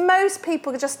is most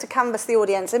people, just to canvass the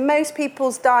audience, in most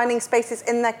people's dining spaces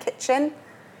in their kitchen.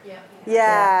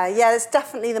 Yeah, it's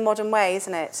definitely the modern way,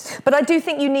 isn't it? But I do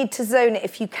think you need to zone it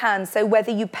if you can, so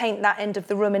whether you paint that end of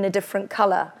the room in a different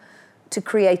colour to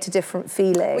create a different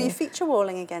feeling. Were you feature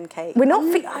walling again, Kate? We're not.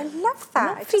 I love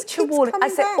that. Not feature walling. I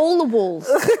said back. all the walls,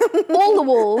 all the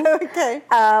walls. Okay.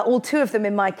 All 2 of them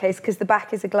in my case, because the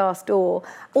back is a glass door.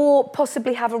 Or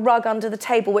possibly have a rug under the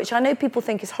table, which I know people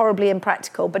think is horribly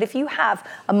impractical, but if you have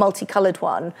a multicoloured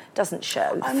one, it doesn't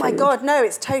show. Oh my God, no!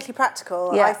 It's totally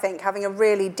practical. Yeah. I think having a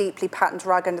really deeply patterned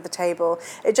rug under the table.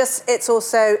 It's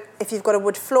also, if you've got a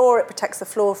wood floor, it protects the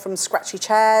floor from scratchy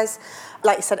chairs.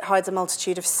 Like you said, it hides a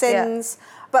multitude of sins. Yeah.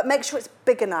 But make sure it's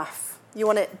big enough. You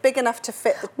want it big enough to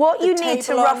fit the table. What you need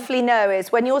to roughly know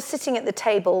is when you're sitting at the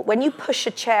table, when you push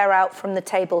a chair out from the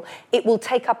table, it will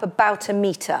take up about 1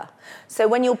 metre. So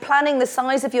when you're planning the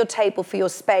size of your table for your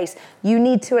space, you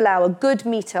need to allow a good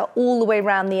metre all the way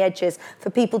around the edges for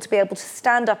people to be able to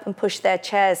stand up and push their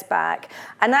chairs back.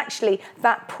 And actually,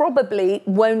 that probably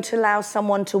won't allow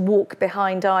someone to walk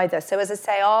behind either. So as I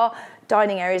say, our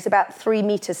dining area is about 3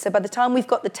 metres. So by the time we've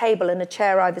got the table and a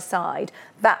chair either side,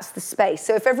 that's the space.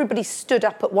 So if everybody stood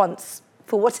up at once,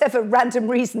 for whatever random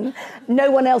reason,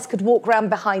 no one else could walk round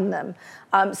behind them.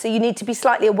 So you need to be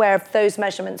slightly aware of those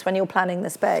measurements when you're planning the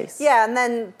space. Yeah, and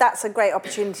then that's a great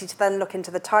opportunity to then look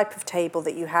into the type of table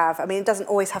that you have. I mean, it doesn't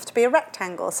always have to be a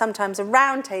rectangle. Sometimes a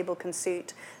round table can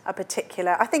suit a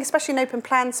particular, I think especially in open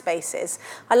plan spaces,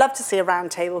 I love to see a round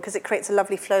table because it creates a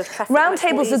lovely flow of traffic. Round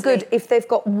tables are good if they've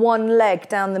got one leg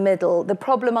down the middle. The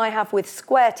problem I have with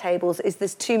square tables is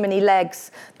there's too many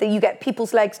legs, that you get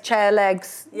people's legs, chair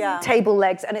legs, table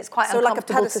legs, and it's quite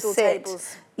uncomfortable to sit.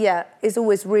 Tables. Yeah, is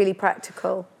always really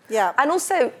practical. Yeah. And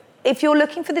also, if you're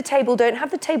looking for the table, don't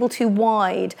have the table too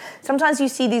wide. Sometimes you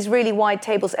see these really wide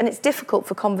tables and it's difficult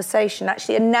for conversation.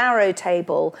 Actually, a narrow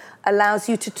table allows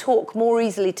you to talk more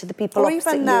easily to the people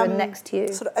opposite you and next to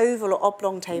you. Sort of oval or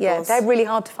oblong tables. Yeah, they're really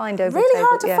hard to find oval really tables.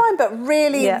 Hard to find, but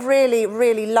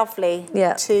really lovely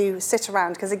to sit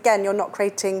around because, again, you're not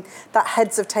creating that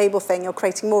heads of table thing. You're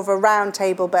creating more of a round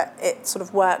table, but it sort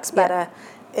of works better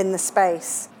in the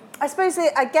space. I suppose,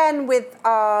 again, with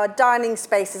our dining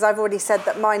spaces, I've already said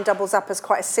that mine doubles up as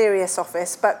quite a serious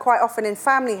office, but quite often in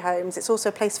family homes, it's also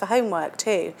a place for homework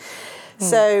too.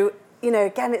 So, you know,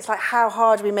 again, it's like how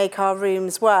hard we make our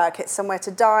rooms work. It's somewhere to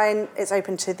dine, it's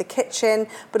open to the kitchen,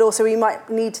 but also we might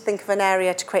need to think of an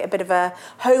area to create a bit of a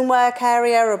homework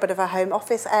area or a bit of a home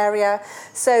office area.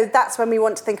 So that's when we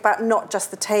want to think about not just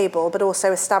the table, but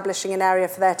also establishing an area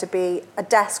for there to be a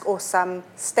desk or some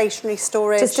stationery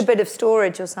storage. Just a bit of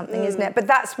storage or something, isn't it? But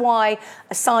that's why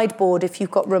a sideboard, if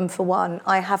you've got room for one,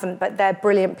 I haven't, but they're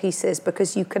brilliant pieces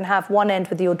because you can have one end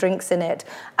with your drinks in it,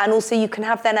 and also you can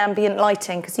have then ambient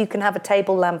lighting because you can have a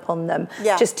table lamp on them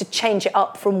just to change it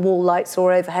up from wall lights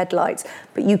or overhead lights.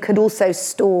 But you could also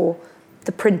store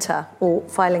the printer or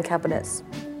filing cabinets.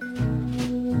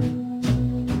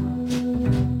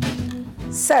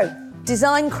 So,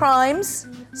 design crimes,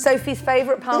 Sophie's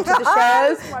favourite part of the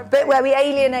show, but where we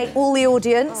alienate all the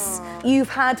audience.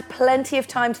 You've had plenty of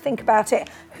time to think about it.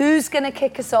 Who's going to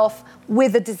kick us off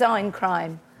with a design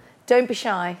crime? Don't be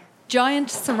shy. Giant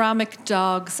ceramic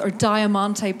dogs or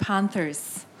Diamante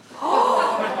panthers.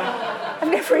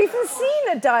 I've never even seen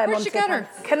a Diamante. Where'd you get her?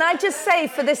 Can I just say,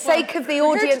 for the sake of the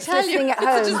audience listening at home,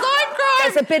 it's a design crime.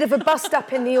 there's a bit of a bust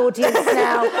up in the audience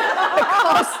now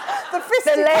because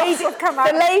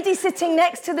the lady sitting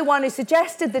next to the one who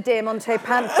suggested the Diamante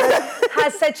Panther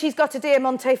has said she's got a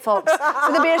Diamante Fox. So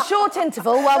there'll be a short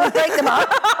interval while we break them up.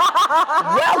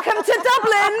 Welcome to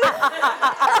Dublin.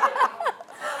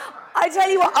 I tell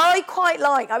you what, I quite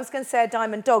like, I was going to say a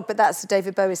diamond dog, but that's a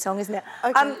David Bowie song, isn't it?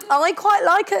 Okay. I quite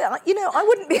like it. You know, I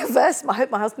wouldn't be averse. I hope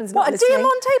my husband's not listening.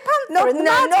 What, a Diamante Panther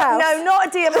No, not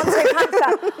a Diamante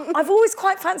Panther. I've always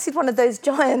quite fancied one of those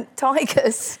giant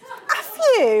tigers. Have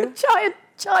you? Giant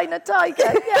China tiger,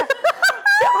 yeah.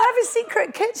 So I have a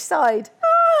secret kitsch side.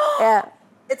 Yeah.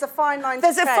 It's a fine line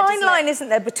There's to tread, a fine line, isn't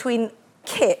there, between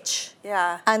kitsch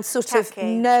and sort tacky. of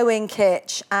knowing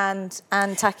kitsch and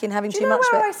tacky and having too much of it. Do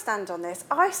you know where I stand on this?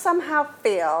 I somehow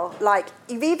feel like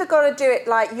you've either got to do it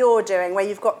like you're doing, where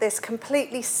you've got this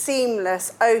completely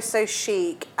seamless, oh so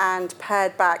chic and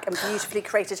pared back and beautifully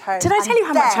created home. Did I tell you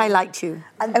how much I liked you?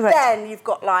 And then you've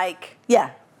got like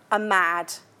a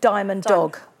mad diamond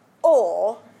dog.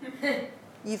 Or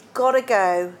you've got to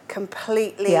go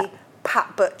completely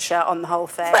Pat Butcher on the whole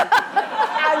thing.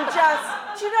 And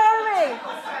just, do you know what I mean?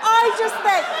 I just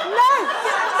think, no,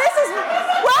 this is,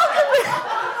 welcome.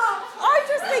 I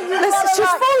just think you've got to She's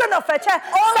fallen off her chair.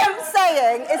 All I'm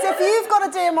saying is if you've got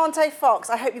a Diamante Fox,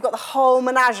 I hope you've got the whole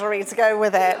menagerie to go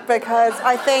with it, because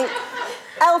I think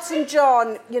Elton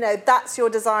John, you know, that's your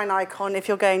design icon if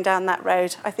you're going down that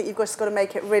road. I think you've just got to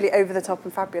make it really over the top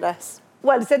and fabulous.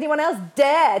 Well, does anyone else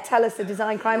dare tell us a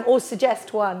design crime or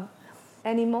suggest one?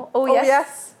 Any more? Oh, Oh, yes.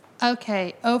 yes.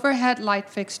 Okay, overhead light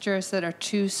fixtures that are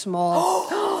too small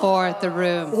for the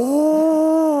room.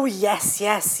 Oh, yes.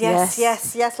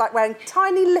 Like wearing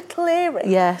tiny little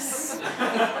earrings. Yes.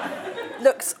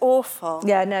 Looks awful.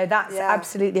 Yeah, no, that's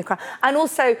absolutely a crime. And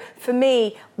also, for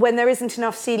me, when there isn't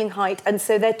enough ceiling height and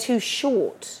so they're too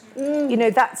short, you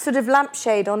know, that sort of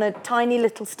lampshade on a tiny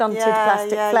little stunted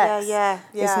plastic flex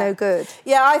is no good.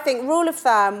 Yeah, I think rule of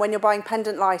thumb when you're buying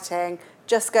pendant lighting,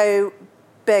 just go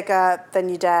bigger than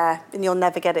you dare and you'll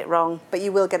never get it wrong. But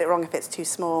you will get it wrong if it's too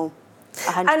small.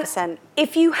 100%. And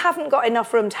if you haven't got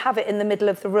enough room to have it in the middle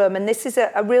of the room, and this is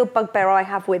a real bugbear I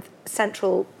have with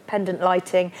central pendant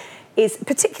lighting, is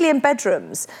particularly in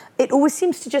bedrooms, it always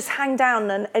seems to just hang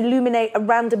down and illuminate a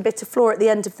random bit of floor at the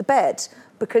end of the bed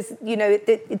because, you know,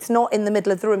 it's not in the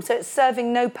middle of the room. So it's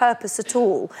serving no purpose at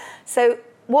all. So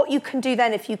what you can do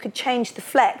then, if you could change the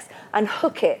flex and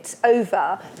hook it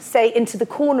over, say, into the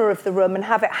corner of the room and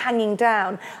have it hanging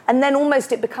down, and then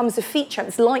almost it becomes a feature.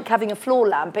 It's like having a floor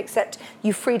lamp, except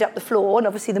you've freed up the floor, and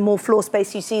obviously the more floor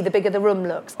space you see, the bigger the room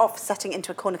looks. Offsetting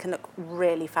into a corner can look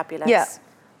really fabulous. Yeah.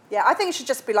 Yeah, I think it should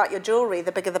just be like your jewellery,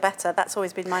 the bigger the better. That's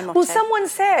always been my motto. Well, someone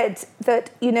said that,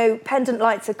 you know, pendant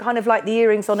lights are kind of like the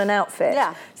earrings on an outfit.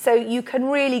 Yeah. So you can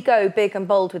really go big and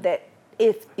bold with it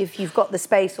if you've got the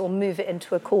space, or move it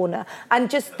into a corner. And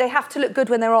just, they have to look good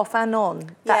when they're off and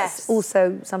on. That's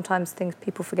also sometimes things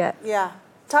people forget. Yeah.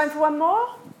 Time for one more?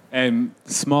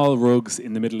 Small rugs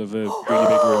in the middle of a really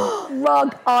big room.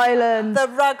 Rug island. The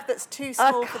rug that's too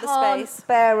small for the I can't space.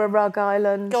 spare a rug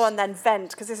island. Go on then,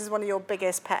 vent, because this is one of your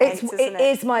biggest pet hates, isn't it? It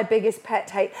is my biggest pet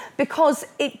hate, because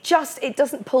it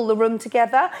doesn't pull the room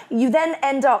together. You then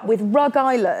end up with rug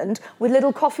island with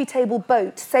little coffee table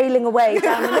boats sailing away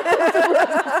down the middle of the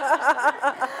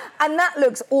room. And that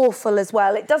looks awful as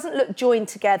well. It doesn't look joined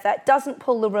together. It doesn't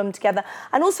pull the room together.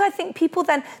 And also I think people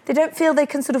then, they don't feel they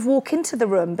can sort of walk into the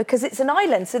room because it's an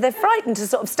island, so they're frightened to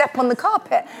sort of step on the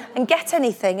carpet and get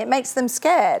anything. It makes them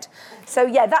scared. So,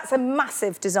 yeah, that's a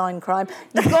massive design crime.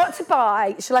 You've got to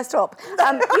buy... Shall I stop?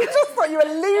 I just thought you were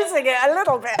losing it a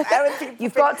little bit.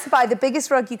 You've got to buy the biggest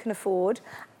rug you can afford,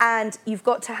 and you've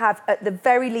got to have, at the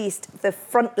very least, the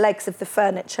front legs of the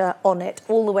furniture on it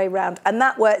all the way round, and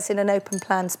that works in an open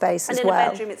plan space as well. And in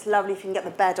a bedroom, it's lovely if you can get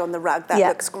the bed on the rug. That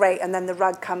looks great, and then the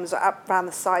rug comes up around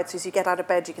the side, so as you get out of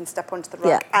bed, you can step onto the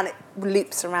rug, and it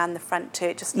loops around the front too.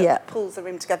 It just pulls the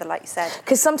room together, like you said.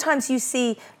 Because sometimes you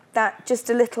see that just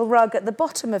a little rug at the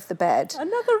bottom of the bed.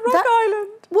 Another rug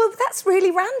island. Well, that's really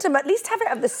random. At least have it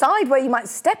at the side where you might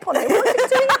step on it. What are you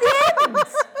doing at the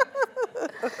ends?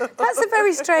 That's a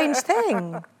very strange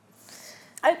thing.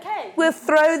 OK. We'll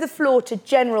throw the floor to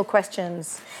general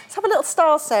questions. Let's have a little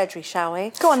style surgery, shall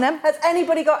we? Go on then. Has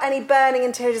anybody got any burning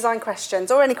interior design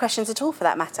questions, or any questions at all for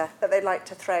that matter, that they'd like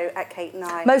to throw at Kate and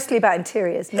I? Mostly about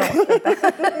interiors, not...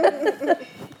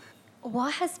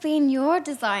 What has been your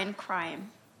design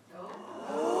crime?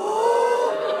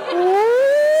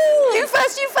 You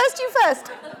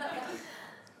first.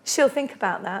 She'll think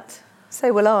about that.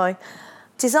 So will I.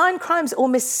 Design crimes or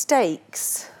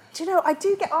mistakes? Do you know, I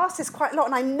do get asked this quite a lot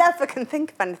and I never can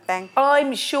think of anything.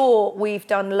 I'm sure we've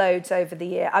done loads over the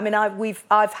year. I mean,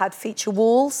 I've had feature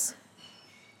walls.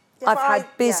 I've had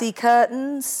busy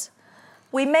curtains.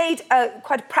 We made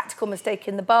quite a practical mistake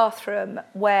in the bathroom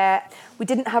where we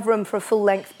didn't have room for a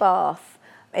full-length bath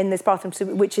in this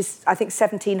bathroom, which is, I think,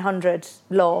 1,700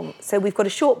 long. So we've got a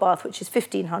short bath, which is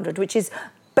 1,500, which is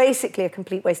basically a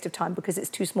complete waste of time because it's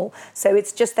too small. So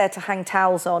it's just there to hang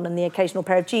towels on and the occasional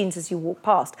pair of jeans as you walk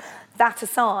past. That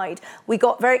aside, we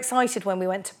got very excited when we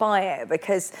went to buy it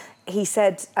because he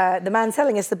said, the man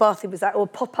selling us the bath, he was like, oh,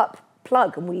 pop-up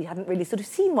plug, and we hadn't really sort of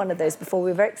seen one of those before.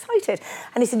 We were very excited.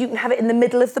 And he said, you can have it in the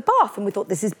middle of the bath. And we thought,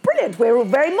 this is brilliant. We're all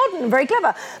very modern and very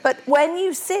clever. But when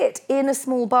you sit in a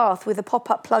small bath with a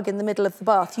pop-up plug in the middle of the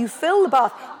bath, you fill the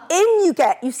bath,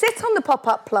 you sit on the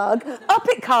pop-up plug, up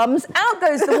it comes, out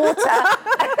goes the water,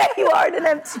 and there you are in an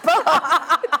empty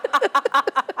bath.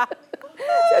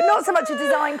 So not so much a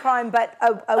design crime, but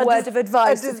a word of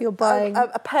advice if you're buying.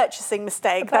 A purchasing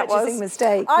mistake,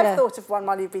 mistake, I've thought of one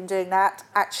while you've been doing that,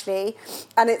 actually,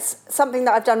 and it's something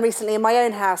that I've done recently in my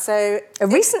own house. So a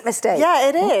recent mistake? Yeah,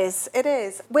 it is. It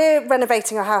is. We're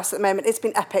renovating our house at the moment. It's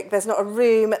been epic. There's not a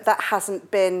room that hasn't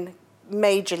been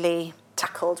majorly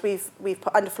tackled. We've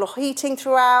put underfloor heating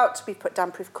throughout. We've put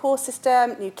damp-proof core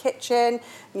system, new kitchen,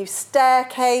 new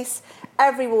staircase.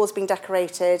 Every wall's been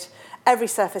decorated. Every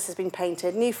surface has been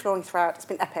painted, new flooring throughout. It's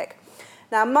been epic.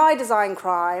 Now, my design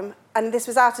crime, and this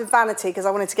was out of vanity because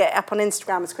I wanted to get it up on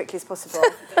Instagram as quickly as possible,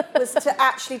 was to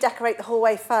actually decorate the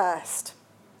hallway first.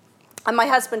 And my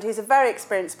husband, who's a very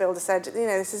experienced builder, said,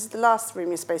 this is the last room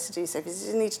you're supposed to do, Sophie.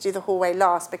 You need to do the hallway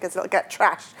last because it'll get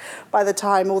trashed by the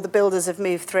time all the builders have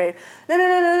moved through.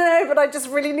 No, but I just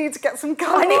really need to get some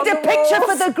colour on the walls. I need a picture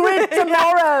for the grid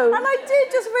tomorrow. And I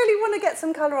did just really want to get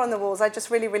some colour on the walls. I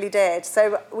just really, really did.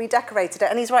 So we decorated it.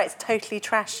 And he's right, it's totally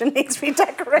trashed and needs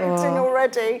redecorating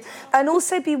already. And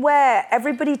also beware,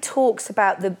 everybody talks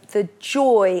about the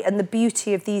joy and the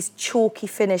beauty of these chalky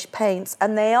finish paints,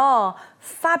 and they are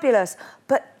fabulous,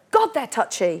 but God, they're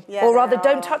touchy. Yeah, or rather, they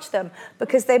don't are. touch them,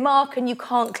 because they mark and you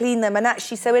can't clean them. And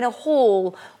actually, so in a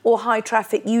hall or high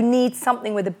traffic, you need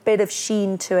something with a bit of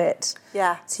sheen to it.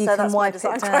 Yeah, so you can that's wipe my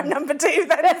design it down. crime number 2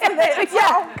 then, isn't it?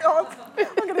 Yeah. Oh, God,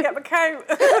 I'm going to get my coat.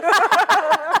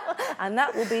 And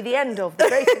that will be the end of the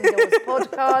Breaking Doors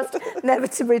podcast, never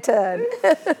to return.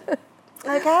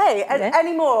 Okay, Yeah.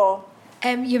 any more?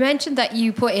 You mentioned that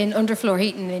you put in underfloor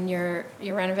heating in your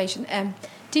renovation.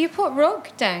 Do you put rug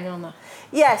down on that?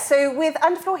 Yeah, so with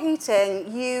underfloor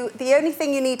heating, the only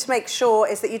thing you need to make sure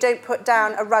is that you don't put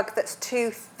down a rug that's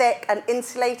too thick and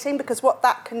insulating, because what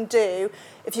that can do,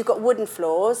 if you've got wooden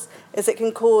floors, is it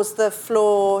can cause the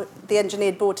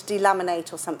engineered board to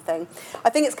delaminate or something. I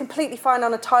think it's completely fine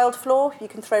on a tiled floor. You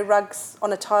can throw rugs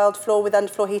on a tiled floor with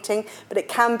underfloor heating, but it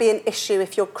can be an issue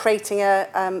if you're creating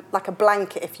like a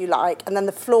blanket, if you like, and then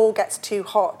the floor gets too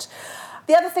hot.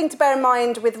 The other thing to bear in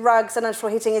mind with rugs and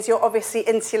underfloor heating is you're obviously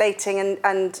insulating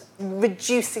and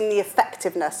reducing the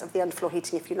effectiveness of the underfloor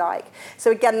heating, if you like.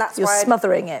 So again, that's why... You're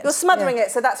smothering it. You're smothering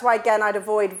it. So that's why, again, I'd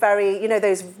avoid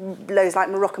those like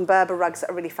Moroccan Berber rugs that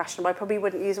are really fashionable. I probably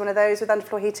wouldn't use one of those with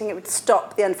underfloor heating. It would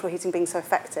stop the underfloor heating being so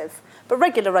effective. But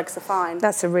regular rugs are fine.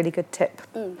 That's a really good tip.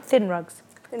 Thin rugs.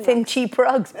 Thin rugs. cheap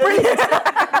rugs. Brilliant.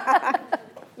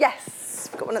 Yes,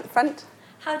 we've got one at the front.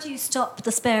 How do you stop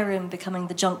the spare room becoming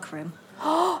the junk room?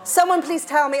 Someone please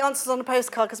tell me answers on a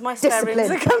postcard, because my spare room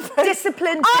is a comfort.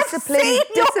 Discipline. I've seen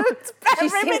your spare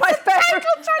She's room. seen It's my a spare room.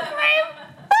 total junk room.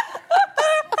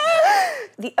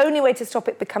 The only way to stop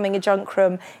it becoming a junk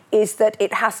room is that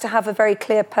it has to have a very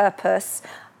clear purpose.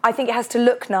 I think it has to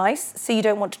look nice, so you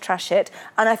don't want to trash it.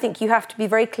 And I think you have to be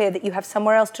very clear that you have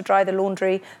somewhere else to dry the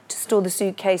laundry, to store the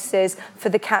suitcases, for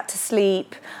the cat to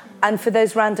sleep, and for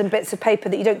those random bits of paper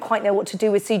that you don't quite know what to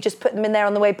do with, so you just put them in there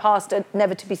on the way past and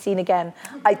never to be seen again.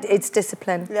 It's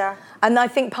discipline. Yeah. And I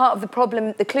think part of the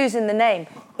problem, the clue's in the name,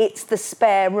 it's the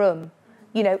spare room.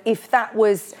 If that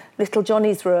was little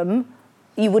Johnny's room,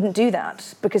 you wouldn't do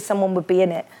that because someone would be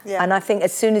in it. Yeah. And I think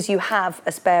as soon as you have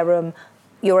a spare room,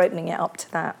 you're opening it up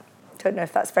to that. Don't know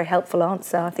if that's a very helpful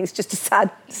answer. I think it's just a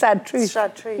sad truth.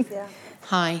 Sad truth, yeah.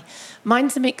 Hi.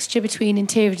 Mine's a mixture between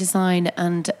interior design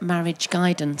and marriage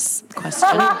guidance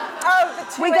question.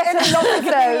 We get a lot of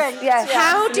those. Yes.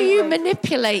 How do you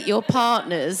manipulate your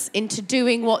partners into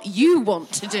doing what you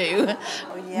want to do,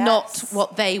 not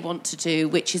what they want to do,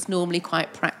 which is normally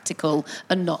quite practical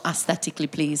and not aesthetically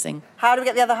pleasing? How do we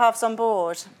get the other halves on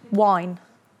board? Wine.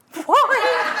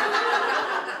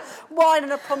 Wine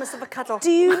and a promise of a cuddle. Do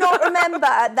you not remember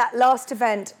at that last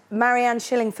event, Marianne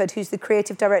Shillingford, who's the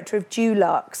creative director of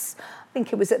Dulux, I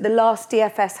think it was at the last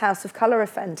DFS House of Colour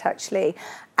event, actually,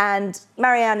 and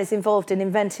Marianne is involved in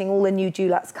inventing all the new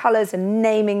Dulux colours and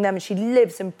naming them, and she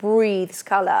lives and breathes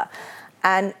colour.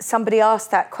 And somebody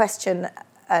asked that question,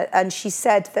 and she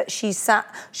said that she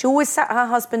always sat her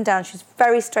husband down. She was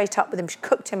very straight up with him. She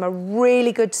cooked him a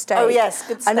really good steak. Oh, yes,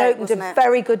 good steak, and opened wasn't a it?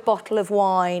 very good bottle of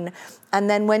wine. And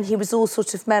then when he was all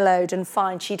sort of mellowed and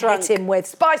fine, she'd Drunk. hit him with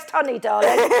spiced honey, darling,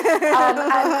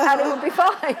 and it would be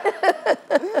fine.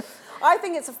 I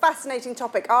think it's a fascinating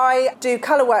topic. I do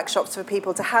colour workshops for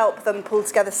people to help them pull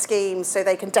together schemes so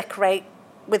they can decorate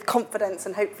with confidence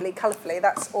and hopefully colourfully.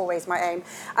 That's always my aim.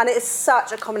 And it is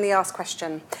such a commonly asked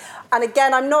question. And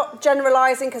again, I'm not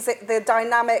generalising because the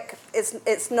dynamic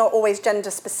it's not always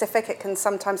gender specific. It can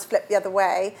sometimes flip the other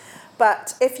way.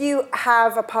 But if you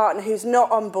have a partner who's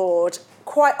not on board,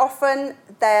 quite often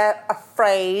they're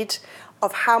afraid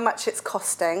of how much it's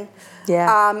costing. Yeah.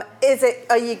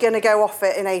 Are you going to go off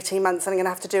it in 18 months and I'm going to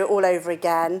have to do it all over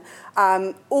again?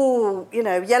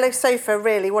 Yellow sofa,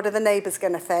 really, what are the neighbours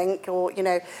going to think? Or,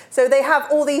 so they have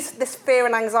all this fear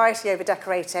and anxiety over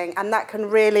decorating, and that can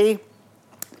really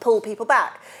pull people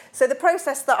back. So the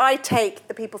process that I take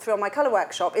the people through on my colour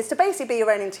workshop is to basically be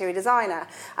your own interior designer.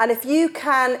 And if you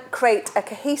can create a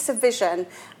cohesive vision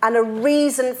and a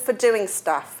reason for doing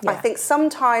stuff, I think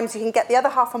sometimes you can get the other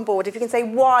half on board if you can say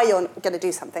why you're going to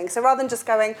do something. So rather than just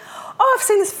going, oh, I've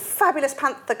seen this fabulous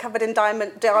panther covered in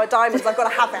diamonds, I've got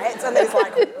to have it. And it's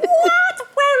like, what?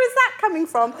 Where is that coming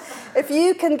from? If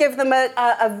you can give them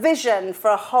a vision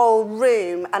for a whole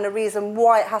room and a reason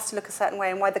why it has to look a certain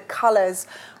way and why the colours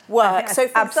work. So,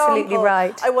 for absolutely example,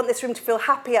 right. I want this room to feel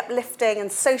happy, uplifting,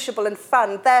 and sociable and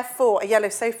fun. Therefore, a yellow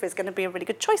sofa is going to be a really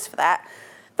good choice for that.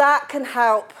 That can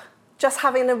help. Just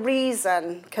having a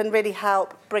reason can really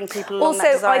help bring people along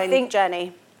that design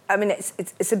journey. I mean,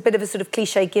 it's a bit of a sort of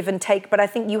cliche give and take, but I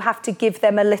think you have to give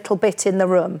them a little bit in the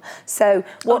room. So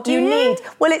what you need...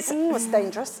 Well, it's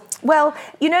dangerous. Well,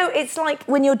 you know, it's like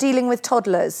when you're dealing with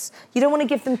toddlers. You don't want to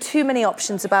give them too many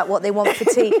options about what they want for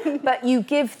tea, but you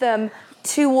give them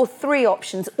 2 or 3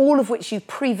 options, all of which you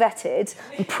pre-vetted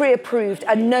and pre-approved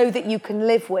and know that you can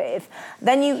live with.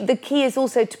 Then the key is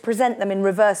also to present them in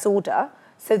reverse order.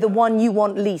 So the one you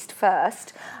want least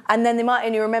first, and then they might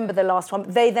only remember the last one,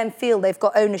 but they then feel they've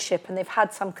got ownership and they've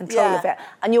had some control of it,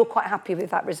 and you're quite happy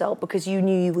with that result because you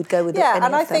knew you would go with it. Yeah,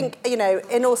 and I think, you know,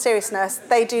 in all seriousness,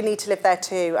 they do need to live there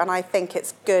too, and I think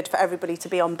it's good for everybody to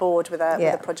be on board with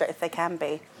a project if they can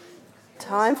be.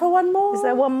 Time for one more? Is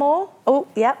there one more? Oh,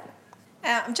 yep.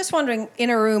 I'm just wondering,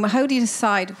 in a room, how do you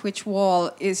decide which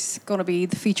wall is going to be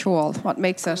the feature wall? What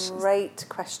makes it? Great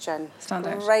question. Stand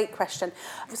out. Great question.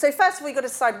 So first of all, you've got to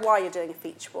decide why you're doing a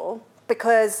feature wall,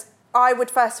 because I would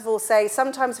first of all say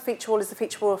sometimes a feature wall is the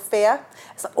feature wall of fear.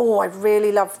 It's like, oh, I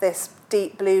really love this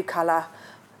deep blue colour,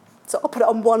 so I'll put it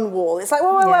on one wall. It's like,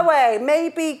 wait,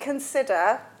 maybe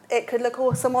consider it could look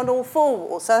awesome on all 4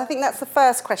 walls. So I think that's the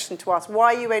first question to ask.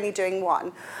 Why are you only doing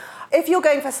one? If you're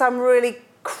going for some really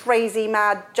crazy,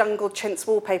 mad jungle chintz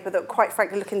wallpaper that quite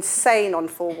frankly look insane on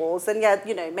 4 walls, then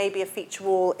you know, maybe a feature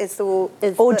wall is the wall.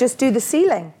 Or just do the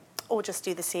ceiling. Or just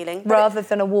do the ceiling. Rather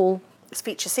than a wall. It's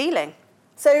feature ceiling.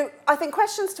 So I think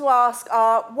questions to ask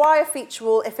are, why a feature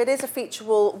wall? If it is a feature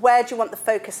wall, where do you want the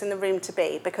focus in the room to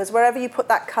be? Because wherever you put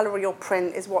that colour or your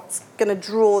print is what's going to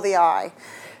draw the eye.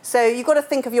 So you've got to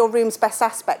think of your room's best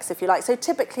aspects, if you like. So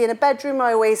typically in a bedroom,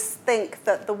 I always think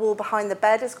that the wall behind the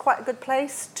bed is quite a good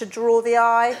place to draw the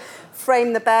eye,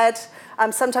 frame the bed.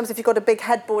 Sometimes if you've got a big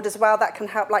headboard as well, that can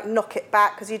help like knock it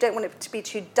back because you don't want it to be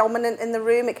too dominant in the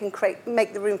room. It can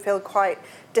make the room feel quite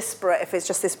disparate if it's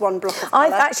just this one block of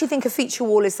colour. I actually think a feature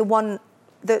wall is the one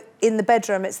that in the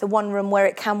bedroom, it's the one room where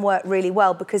it can work really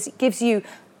well because it gives you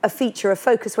a feature, a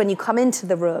focus when you come into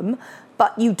the room,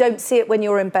 but you don't see it when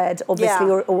you're in bed, obviously,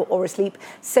 or asleep.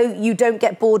 So you don't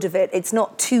get bored of it. It's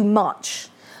not too much.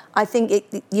 I think,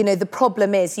 you know, the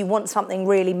problem is you want something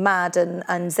really mad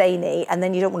and zany, and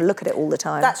then you don't want to look at it all the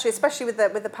time. That's true, especially with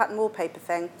the pattern wallpaper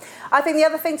thing. I think the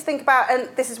other thing to think about, and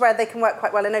this is where they can work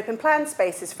quite well in open plan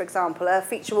spaces, for example, a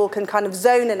feature wall can kind of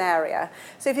zone an area.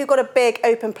 So if you've got a big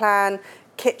open plan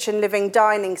kitchen, living,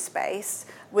 dining space,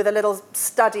 with a little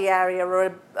study area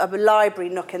or a library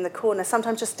nook in the corner.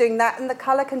 Sometimes just doing that in the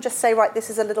colour can just say, right, this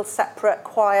is a little separate,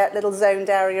 quiet, little zoned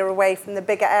area away from the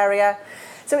bigger area.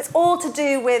 So it's all to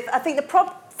do with, I think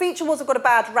the feature walls have got a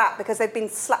bad rap because they've been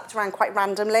slapped around quite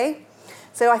randomly.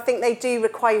 So I think they do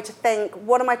require you to think,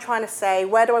 what am I trying to say?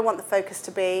 Where do I want the focus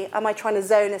to be? Am I trying to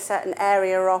zone a certain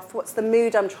area off? What's the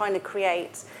mood I'm trying to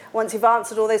create? Once you've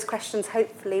answered all those questions,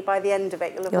 hopefully by the end of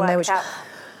it, you'll have worked out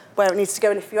where it needs to go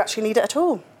and if you actually need it at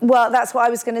all. Well, that's what I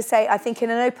was going to say. I think in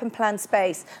an open plan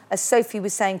space, as Sophie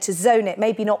was saying, to zone it,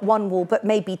 maybe not one wall, but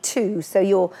maybe 2. So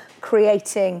you're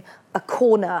creating a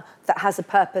corner that has a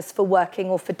purpose for working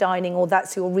or for dining, or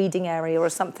that's your reading area or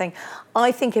something.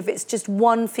 I think if it's just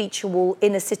one feature wall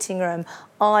in a sitting room,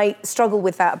 I struggle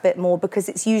with that a bit more because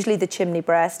it's usually the chimney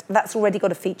breast. That's already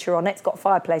got a feature on it. It's got a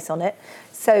fireplace on it.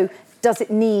 So does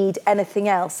it need anything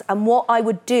else? And what I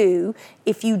would do,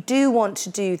 if you do want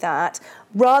to do that,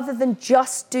 rather than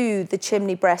just do the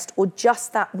chimney breast or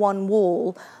just that one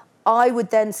wall, I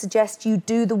would then suggest you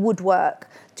do the woodwork,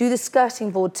 do the skirting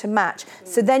board to match.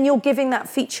 So then you're giving that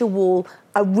feature wall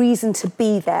a reason to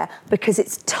be there because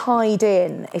it's tied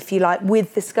in, if you like,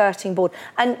 with the skirting board.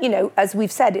 And, you know, as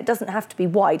we've said, it doesn't have to be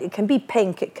white. It can be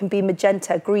pink, it can be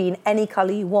magenta, green, any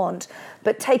colour you want.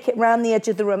 But take it round the edge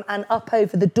of the room and up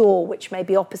over the door, which may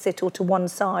be opposite or to one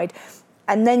side.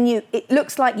 And then it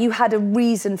looks like you had a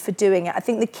reason for doing it. I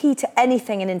think the key to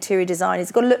anything in interior design is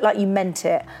it's got to look like you meant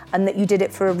it and that you did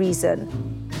it for a reason.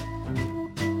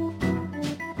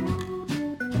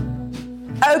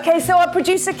 OK, so our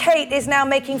producer Kate is now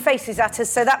making faces at us,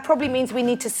 so that probably means we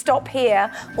need to stop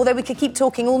here, although we could keep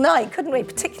talking all night, couldn't we,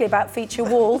 particularly about feature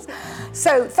walls.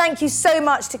 So thank you so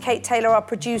much to Kate Taylor, our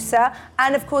producer,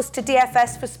 and of course to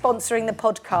DFS for sponsoring the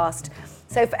podcast.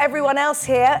 So for everyone else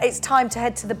here, it's time to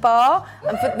head to the bar,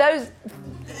 and for those...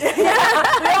 we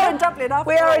are in Dublin,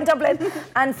 We are in Dublin.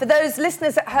 And for those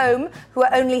listeners at home who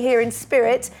are only here in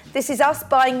spirit, this is us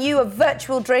buying you a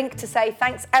virtual drink to say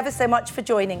thanks ever so much for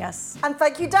joining us. And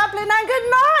thank you, Dublin, and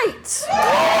good night!